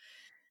Semple.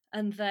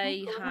 And Oh,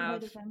 they cool. I haven't heard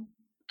have, of them.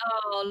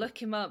 oh,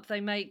 look him up.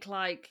 They make,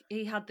 like,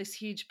 he had this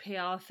huge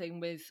PR thing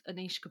with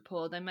Anish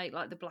Kapoor. They make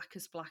like the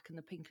blackest black and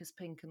the pinkest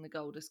pink and the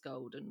goldest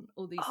gold and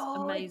all these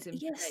Oh, amazing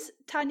things. yes.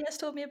 Tanya's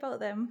told me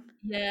about them.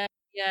 Yeah,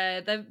 yeah,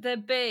 they're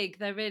big.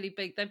 They're really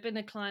big. They've been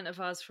a client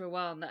of ours for a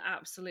while, and they're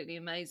absolutely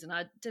amazing.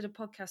 I did a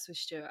podcast with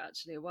Stuart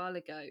actually a while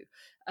ago,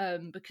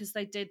 because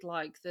they did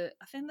like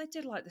I think they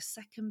did like the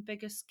second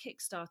biggest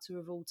Kickstarter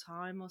of all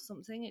time or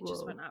something. It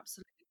just went Whoa.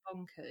 absolutely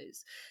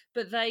bonkers.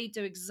 But they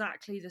do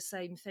exactly the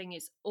same thing.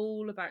 It's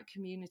all about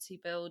community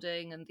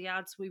building, and the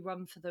ads we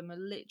run for them are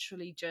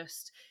literally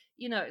just,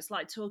 it's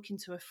like talking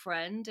to a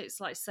friend. It's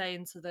like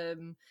saying to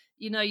them,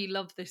 you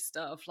love this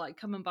stuff, like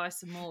come and buy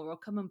some more, or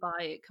come and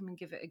buy it, come and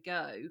give it a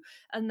go.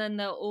 And then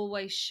they'll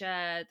always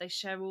they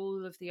share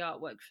all of the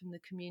artwork from the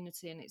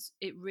community. And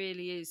it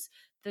really is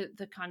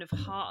the kind of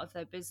heart of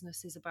their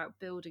business is about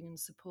building and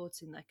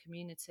supporting their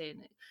community.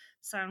 And it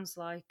sounds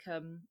like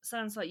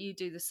you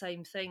do the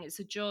same thing. It's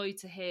a joy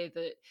to hear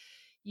that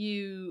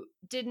you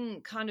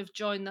didn't kind of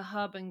join the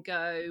hub and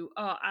go,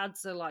 oh,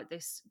 ads are like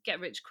this get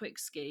rich quick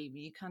scheme.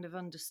 You kind of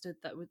understood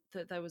that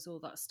there was all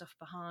that stuff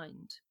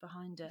behind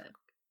it.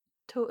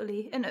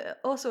 Totally. And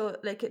also,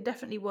 like, it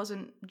definitely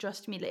wasn't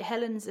just me. Like,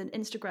 Helen's an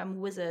Instagram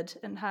wizard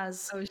and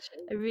has Oh, shit.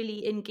 a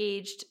really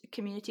engaged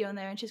community on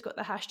there, and she's got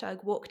the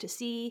hashtag walk to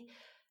see.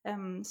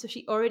 So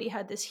she already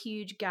had this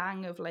huge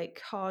gang of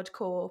like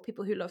hardcore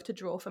people who love to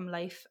draw from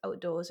life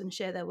outdoors and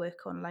share their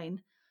work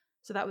online.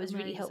 So that was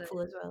really Amazing.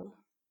 helpful as well.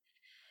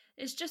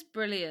 It's just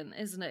brilliant,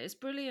 isn't it? It's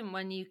brilliant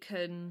when you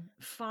can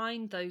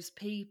find those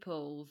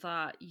people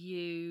that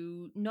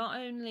you not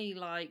only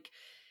like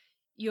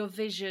your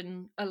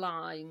vision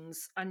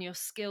aligns and your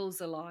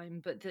skills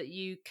align, but that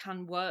you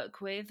can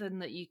work with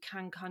and that you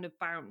can kind of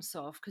bounce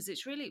off. Because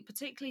it's really,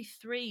 particularly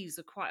threes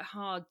are quite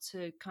hard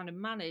to kind of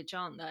manage,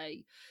 aren't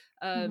they?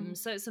 Hmm.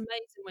 So it's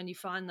amazing when you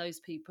find those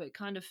people. It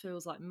kind of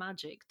feels like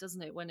magic,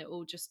 doesn't it? When it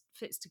all just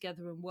fits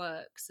together and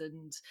works,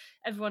 and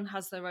everyone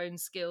has their own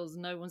skills.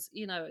 No one's,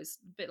 it's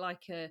a bit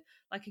like a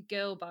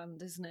girl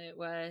band, isn't it?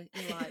 Where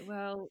you're like,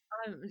 well,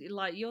 I'm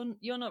like,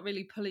 you're not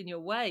really pulling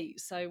your weight,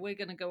 so we're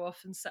going to go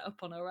off and set up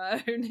on our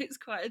own. It's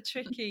quite a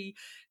tricky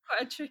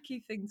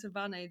thing to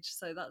manage.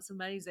 So that's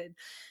amazing.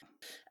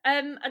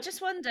 I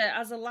just wonder,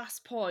 as a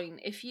last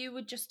point, if you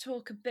would just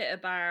talk a bit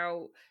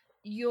about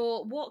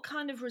what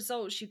kind of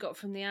results you got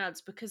from the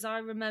ads, because I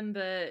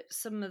remember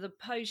some of the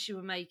posts you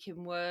were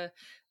making were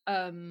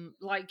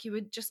like you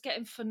were just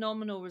getting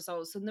phenomenal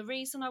results. And the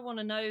reason I want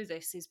to know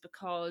this is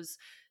because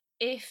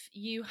if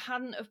you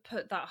hadn't have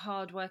put that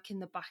hard work in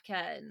the back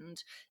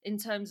end in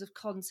terms of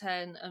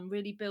content and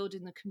really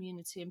building the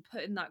community and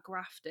putting that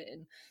graft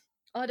in,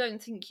 I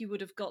don't think you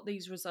would have got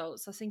these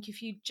results. I think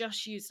if you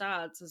just used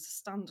ads as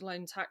a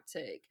standalone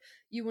tactic,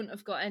 you wouldn't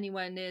have got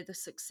anywhere near the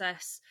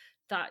success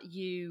that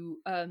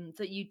you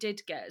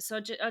did get. So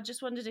I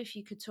just wondered if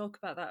you could talk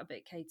about that a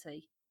bit,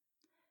 Katie.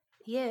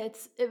 Yeah,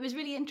 it was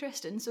really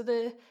interesting. So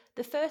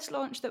the first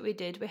launch that we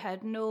did, we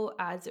had no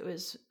ads. It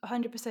was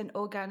 100%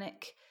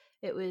 organic.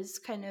 It was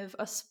kind of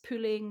us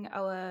pooling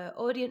our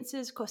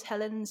audiences. Of course,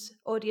 Helen's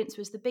audience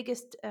was the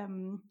biggest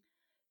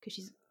because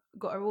she's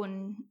got her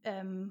own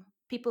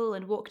people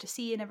and walk to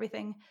see and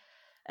everything.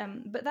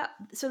 But that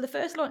so the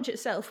first launch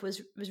itself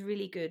was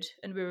really good,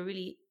 and we were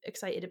really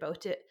excited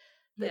about it.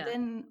 But Yeah.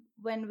 then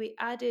when we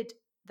added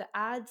the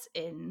ads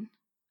in,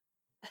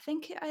 I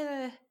think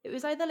it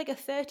was either like a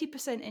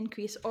 30%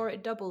 increase or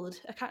it doubled.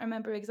 I can't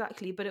remember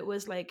exactly, but it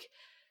was like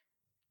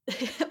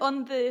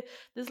on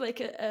there's like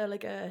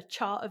a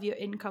chart of your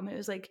income. It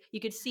was like you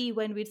could see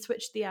when we'd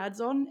switched the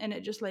ads on, and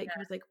it just like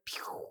was like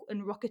pew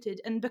and rocketed.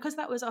 And because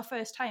that was our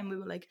first time, we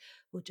were like,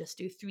 we'll just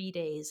do 3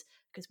 days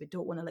because we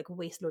don't want to like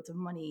waste loads of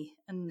money,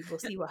 and we'll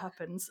see what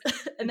happens.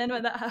 And then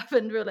when that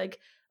happened, we were like,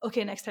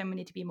 okay, next time we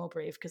need to be more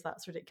brave because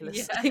that's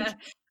ridiculous. Yeah.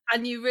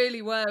 And you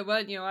really were,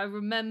 weren't you? I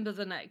remember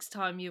the next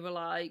time you were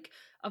like,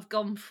 I've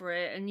gone for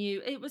it, and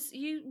you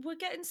were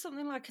getting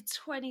something like a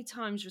 20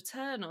 times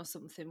return or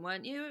something,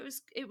 weren't you? It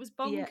was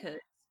Yeah, bonkers.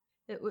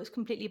 it was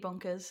completely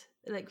bonkers.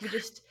 Like we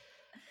just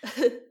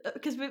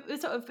because we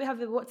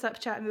have a WhatsApp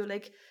chat and we were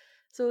like,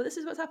 so this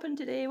is what's happened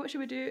today. What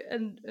should we do?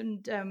 And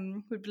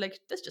we'd be like,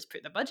 let's just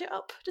put the budget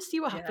up, just see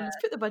what Yeah. happens.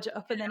 Put the budget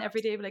up, and then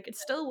every day we're like,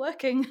 it's still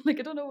working. Like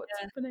I don't know what's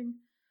Yeah. happening.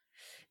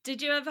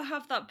 Did you ever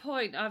have that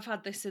point? I've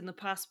had this in the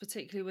past,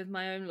 particularly with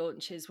my own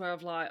launches, where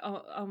I've like,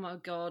 oh my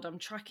God, I'm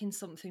tracking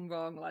something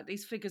wrong. Like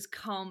these figures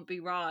can't be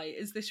right.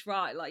 Is this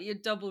right? Like you're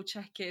double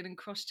checking and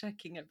cross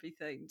checking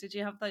everything. Did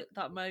you have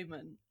that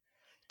moment?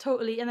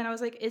 Totally. And then I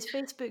was like, is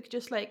Facebook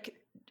just like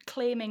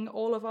claiming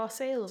all of our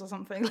sales or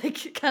something?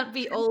 Like it can't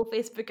be all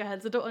Facebook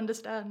ads. I don't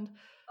understand.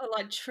 Or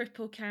like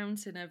triple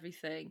counting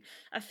everything.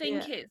 I Yeah.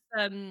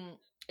 think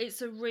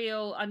it's a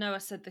real, I know I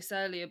said this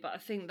earlier, but I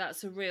think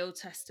that's a real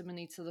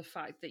testimony to the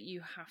fact that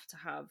you have to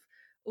have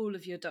all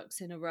of your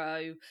ducks in a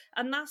row.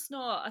 And that's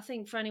not, I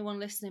think for anyone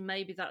listening,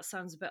 maybe that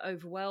sounds a bit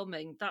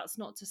overwhelming. That's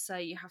not to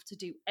say you have to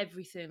do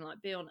everything,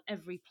 like be on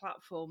every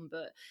platform,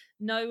 but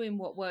knowing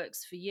what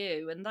works for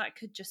you. And that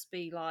could just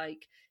be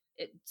like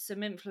some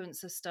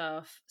influencer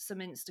stuff, some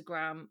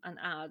Instagram and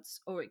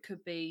ads, or it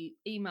could be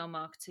email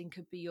marketing,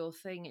 could be your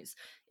thing.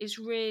 It's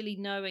really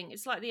knowing,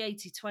 it's like the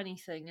 80/20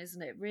 thing,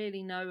 isn't it?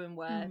 Really knowing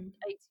where Mm.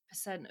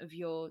 80% of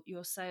your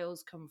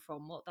sales come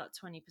from, what that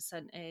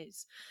 20%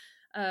 is.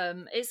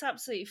 It's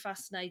absolutely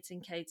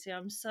fascinating, Katie.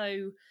 I'm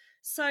so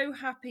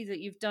happy that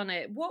you've done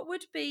it. What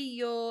would be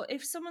your,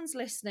 if someone's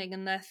listening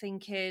and they're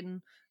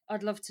thinking,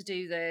 I'd love to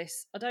do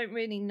this, I don't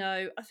really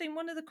know. I think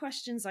one of the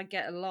questions I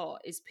get a lot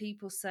is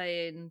people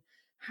saying,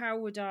 how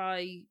would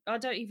I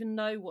don't even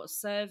know what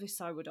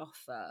service I would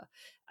offer.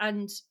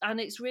 And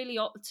it's really,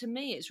 to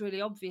me, it's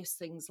really obvious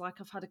things. Like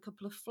I've had a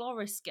couple of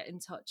florists get in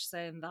touch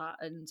saying that,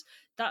 and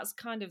that's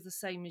kind of the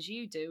same as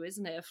you do,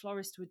 isn't it? A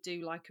florist would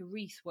do like a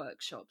wreath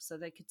workshop so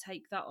they could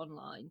take that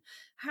online.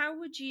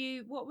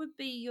 What would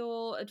be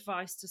your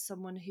advice to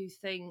someone who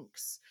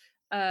thinks,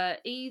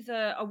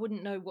 either I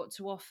wouldn't know what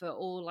to offer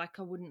or like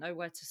I wouldn't know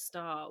where to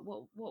start?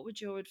 What would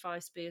your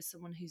advice be as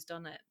someone who's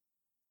done it?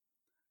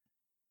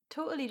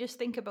 Totally just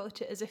think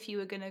about it as if you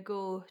were going to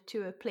go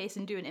to a place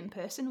and do an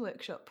in-person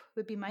workshop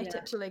would be my Yeah,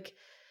 tip. So like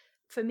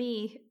for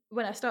me,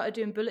 when I started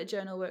doing bullet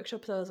journal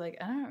workshops, I was like,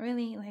 I don't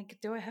really like,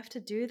 do I have to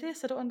do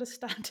this? I don't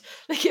understand.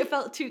 Like it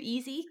felt too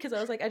easy because I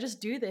was like, I just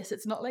do this.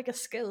 It's not like a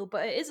skill,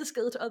 but it is a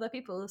skill to other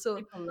people. So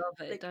people love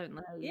it, like, don't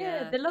they?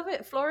 yeah, Yeah. they love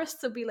it.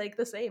 Florists will be like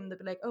the same. They'll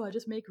be like, oh, I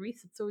just make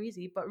wreaths. It's so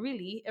easy. But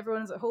really,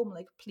 everyone's at home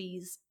like,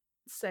 please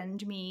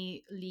send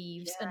me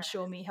leaves and Yeah.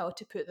 show me how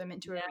to put them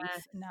into a Yeah.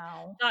 wreath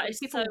now. That Like is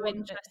so people want it.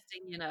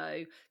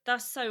 interesting,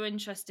 That's so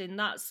interesting.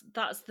 That's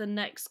the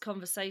next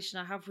conversation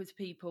I have with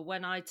people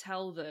when I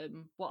tell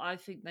them what I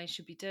think they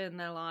should be doing.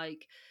 They're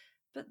like,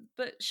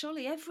 but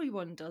surely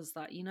everyone does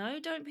that,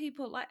 Don't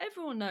people, like,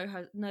 everyone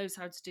knows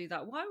how to do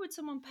that? Why would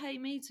someone pay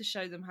me to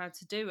show them how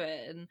to do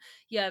it? And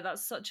yeah,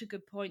 that's such a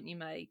good point you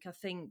make. I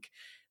think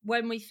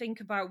when we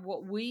think about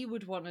what we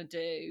would want to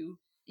do,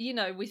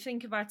 we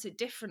think about it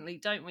differently,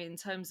 don't we, in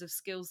terms of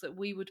skills that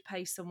we would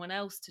pay someone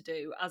else to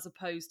do as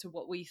opposed to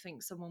what we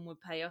think someone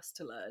would pay us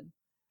to learn.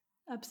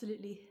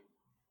 Absolutely.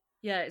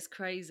 Yeah, it's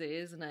crazy,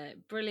 isn't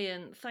it?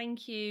 Brilliant.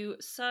 Thank you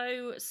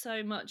so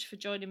much for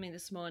joining me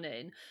this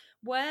morning.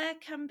 Where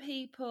can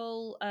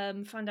people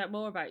find out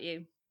more about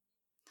you?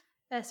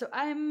 So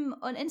I'm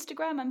on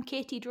Instagram. I'm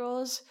Katie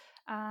Draws,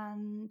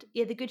 and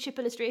yeah, the Good Ship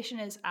Illustration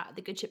is at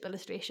the Good Ship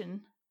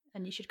Illustration.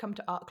 and you should come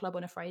to Art Club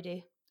on a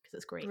Friday because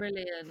it's great.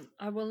 Brilliant.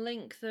 I will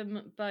link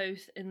them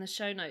both in the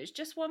show notes.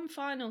 Just one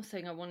final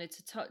thing I wanted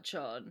to touch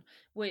on,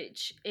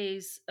 which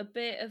is a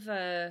bit of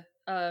a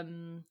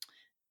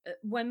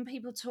when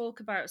people talk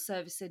about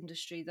service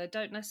industry, they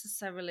don't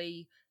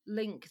necessarily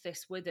link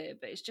this with it,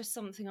 but it's just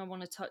something I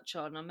want to touch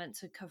on. I meant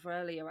to cover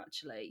earlier,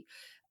 actually.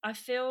 I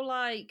feel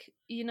like,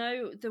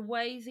 the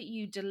way that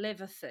you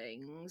deliver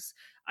things,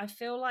 I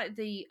feel like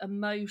the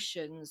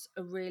emotions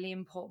are really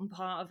important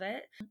part of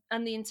it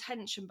and the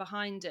intention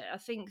behind it. I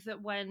think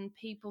that when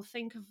people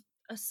think of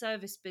a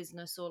service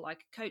business or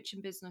like a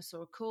coaching business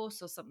or a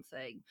course or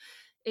something,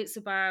 it's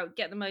about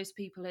get the most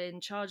people in,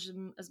 charge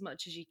them as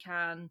much as you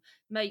can,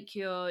 make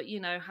your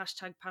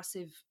hashtag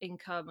passive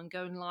income and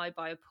go and lie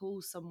by a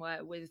pool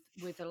somewhere with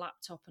a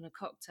laptop and a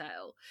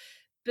cocktail.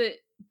 But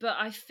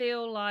I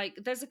feel like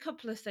there's a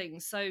couple of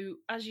things. So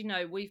as you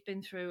know, we've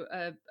been through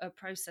a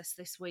process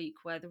this week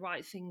where the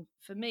right thing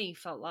for me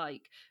felt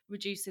like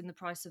reducing the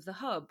price of the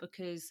hub,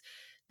 because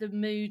the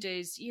mood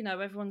is,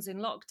 everyone's in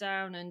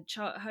lockdown and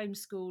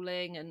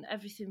homeschooling and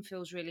everything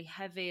feels really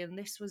heavy, and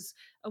this was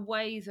a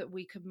way that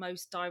we could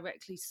most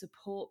directly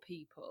support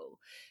people.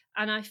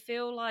 And I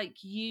feel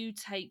like you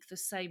take the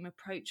same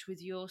approach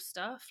with your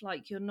stuff.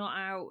 Like you're not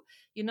out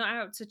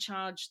to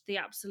charge the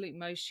absolute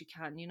most you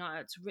can. You're not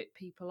out to rip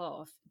people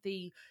off.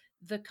 The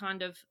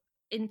kind of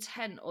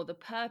intent or the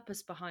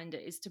purpose behind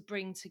it is to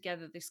bring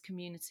together this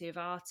community of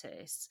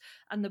artists,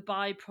 and the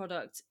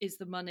byproduct is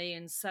the money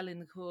and selling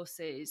the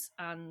courses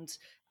and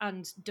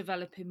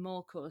developing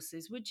more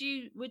courses. Would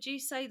you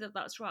say that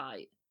that's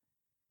right?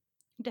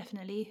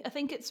 Definitely. I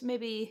think it's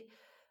maybe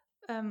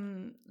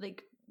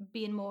like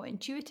being more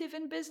intuitive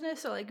in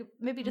business, or like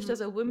maybe just Mhm.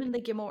 as a woman,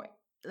 like you're more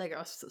like,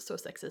 oh, so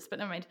sexist, but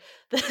never mind.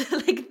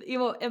 Like you're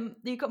more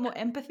you got more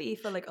empathy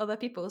for like other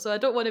people. So I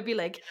don't want to be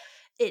like,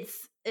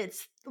 it's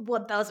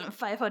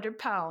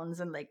 £1,500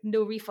 and like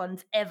no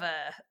refunds ever.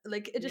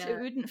 Like it Yeah,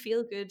 wouldn't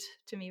feel good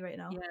to me right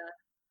now. yeah.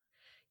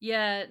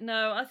 Yeah,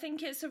 no, I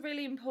think it's a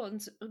really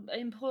important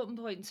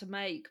point to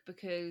make,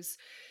 because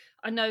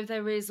I know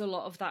there is a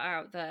lot of that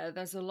out there.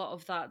 There's a lot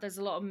of that. There's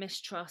a lot of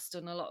mistrust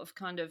and a lot of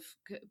kind of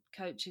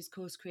coaches,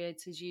 course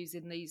creators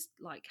using these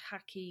like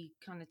hacky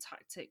kind of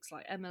tactics,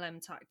 like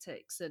MLM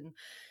tactics, and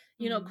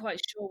you're not Mm.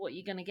 quite sure what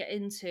you're going to get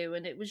into.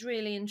 And it was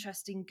really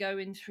interesting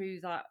going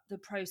through the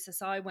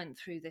process I went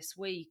through this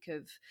week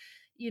of,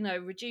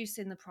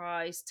 reducing the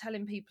price,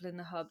 telling people in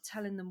the hub,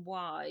 telling them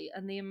why,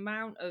 and the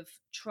amount of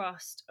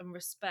trust and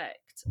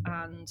respect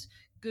and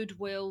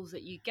goodwill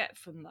that you get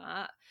from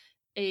that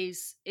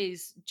is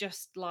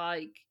just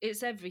like,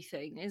 it's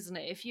everything, isn't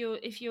it? If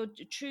you're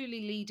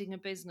truly leading a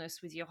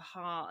business with your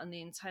heart and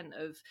the intent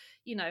of,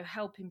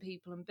 helping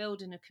people and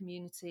building a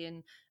community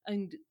and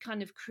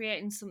kind of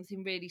creating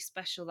something really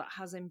special that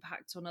has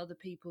impact on other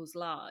people's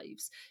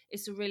lives,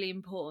 it's a really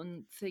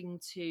important thing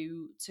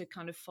to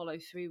kind of follow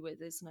through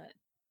with, isn't it?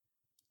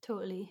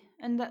 Totally.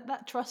 And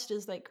that trust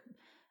is like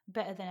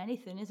better than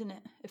anything, isn't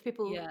it? If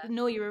people Yeah,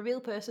 know you're a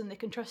real person, they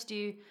can trust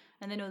you,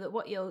 and they know that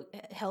what you're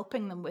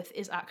helping them with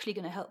is actually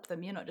going to help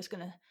them. You're not just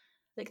going to,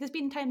 like, there's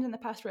been times in the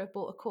past where I've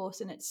bought a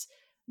course and it's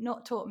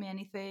not taught me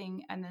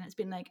anything, and then it's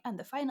been like, and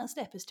the final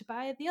step is to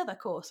buy the other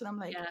course, and I'm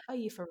like, yeah, are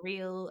you for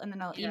real? And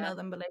then I'll yeah. email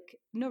them, but like,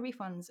 no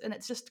refunds. And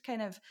it's just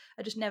kind of,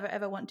 I just never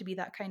ever want to be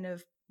that kind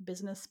of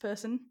business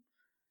person.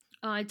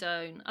 I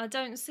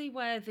don't see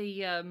where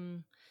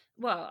the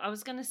well, I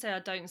was going to say I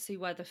don't see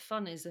where the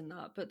fun is in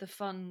that, but the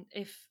fun,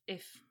 if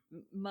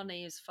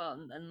money is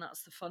fun, then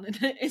that's the fun in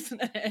it, isn't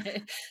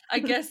it? I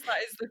guess that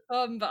is the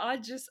fun, but I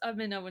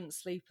wouldn't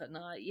sleep at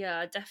night. Yeah,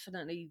 I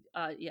definitely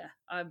yeah,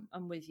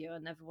 I'm with you. I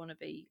never want to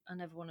be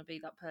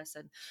that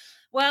person.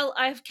 Well,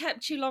 I've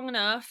kept you long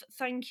enough.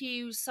 Thank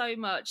you so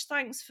much.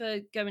 Thanks for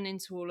going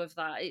into all of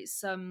that.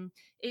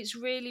 It's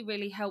really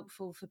really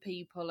helpful for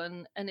people,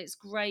 and it's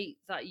great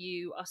that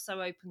you are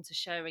so open to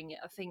sharing it.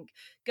 I think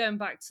going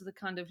back to the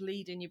kind of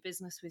leading your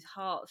business with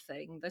heart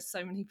thing, there's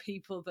so many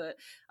people that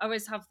I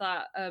always have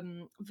that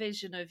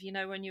vision of,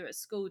 when you're at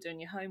school doing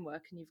your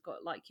homework and you've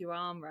got like your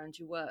arm around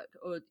your work,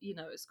 or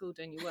at school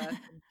doing your work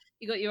and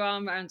you got your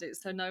arm around it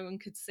so no one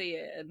could see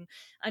it. And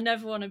I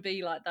never want to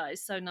be like that.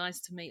 It's so nice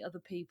to meet other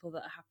people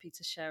that are happy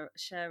to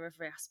share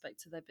every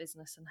aspect of their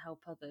business and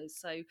help others.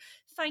 So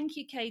thank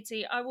you,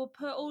 Katie. I will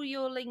put all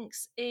your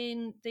links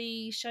in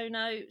the show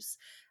notes.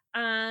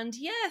 And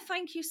yeah,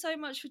 thank you so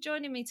much for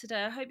joining me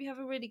today. I hope you have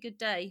a really good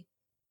day.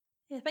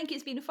 Yeah, thank you.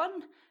 It's been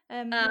fun.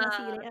 Yeah, I'll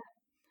see you Uh, later.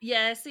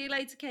 yeah, see you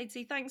later,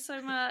 Katie. Thanks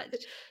so much.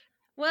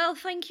 Well,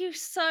 thank you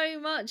so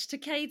much to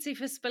Katie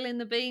for spilling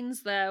the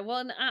beans there.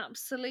 One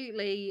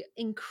absolutely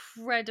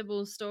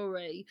incredible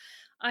story.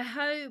 I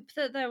hope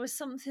that there was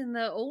something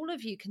that all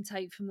of you can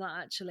take from that,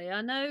 actually.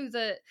 I know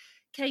that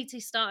Katie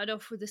started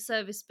off with a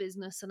service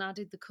business and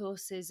added the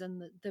courses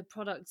and the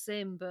products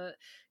in, but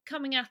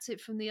coming at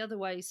it from the other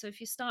way. So if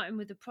you're starting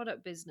with the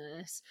product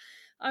business,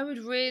 I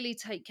would really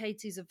take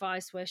Katie's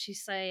advice where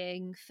she's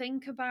saying,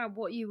 think about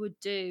what you would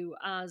do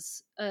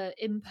as an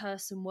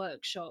in-person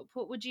workshop.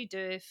 What would you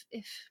do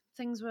if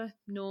things were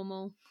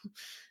normal?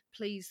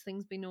 please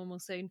things be normal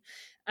soon.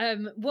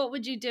 What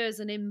would you do as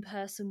an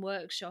in-person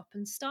workshop,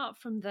 and start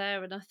from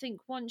there? And I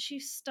think once you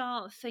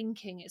start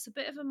thinking, it's a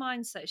bit of a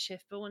mindset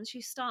shift, but once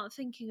you start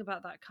thinking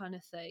about that kind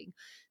of thing,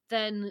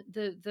 then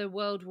the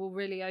world will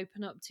really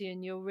open up to you,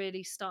 and you'll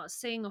really start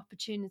seeing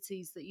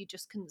opportunities that you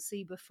just couldn't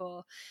see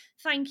before.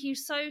 Thank you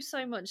so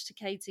much to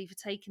Katie for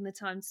taking the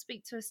time to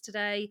speak to us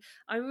today.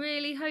 I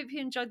really hope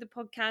you enjoyed the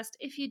podcast.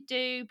 If you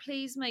do,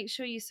 please make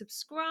sure you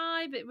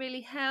subscribe. It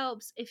really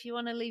helps. If you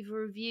want to leave a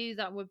review,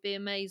 that would be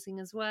amazing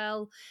as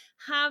well.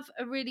 Have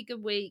a really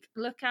good week.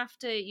 Look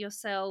after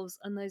yourselves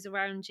and those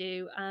around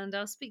you, and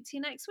I'll speak to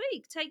you next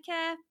week. Take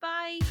care.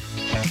 Bye.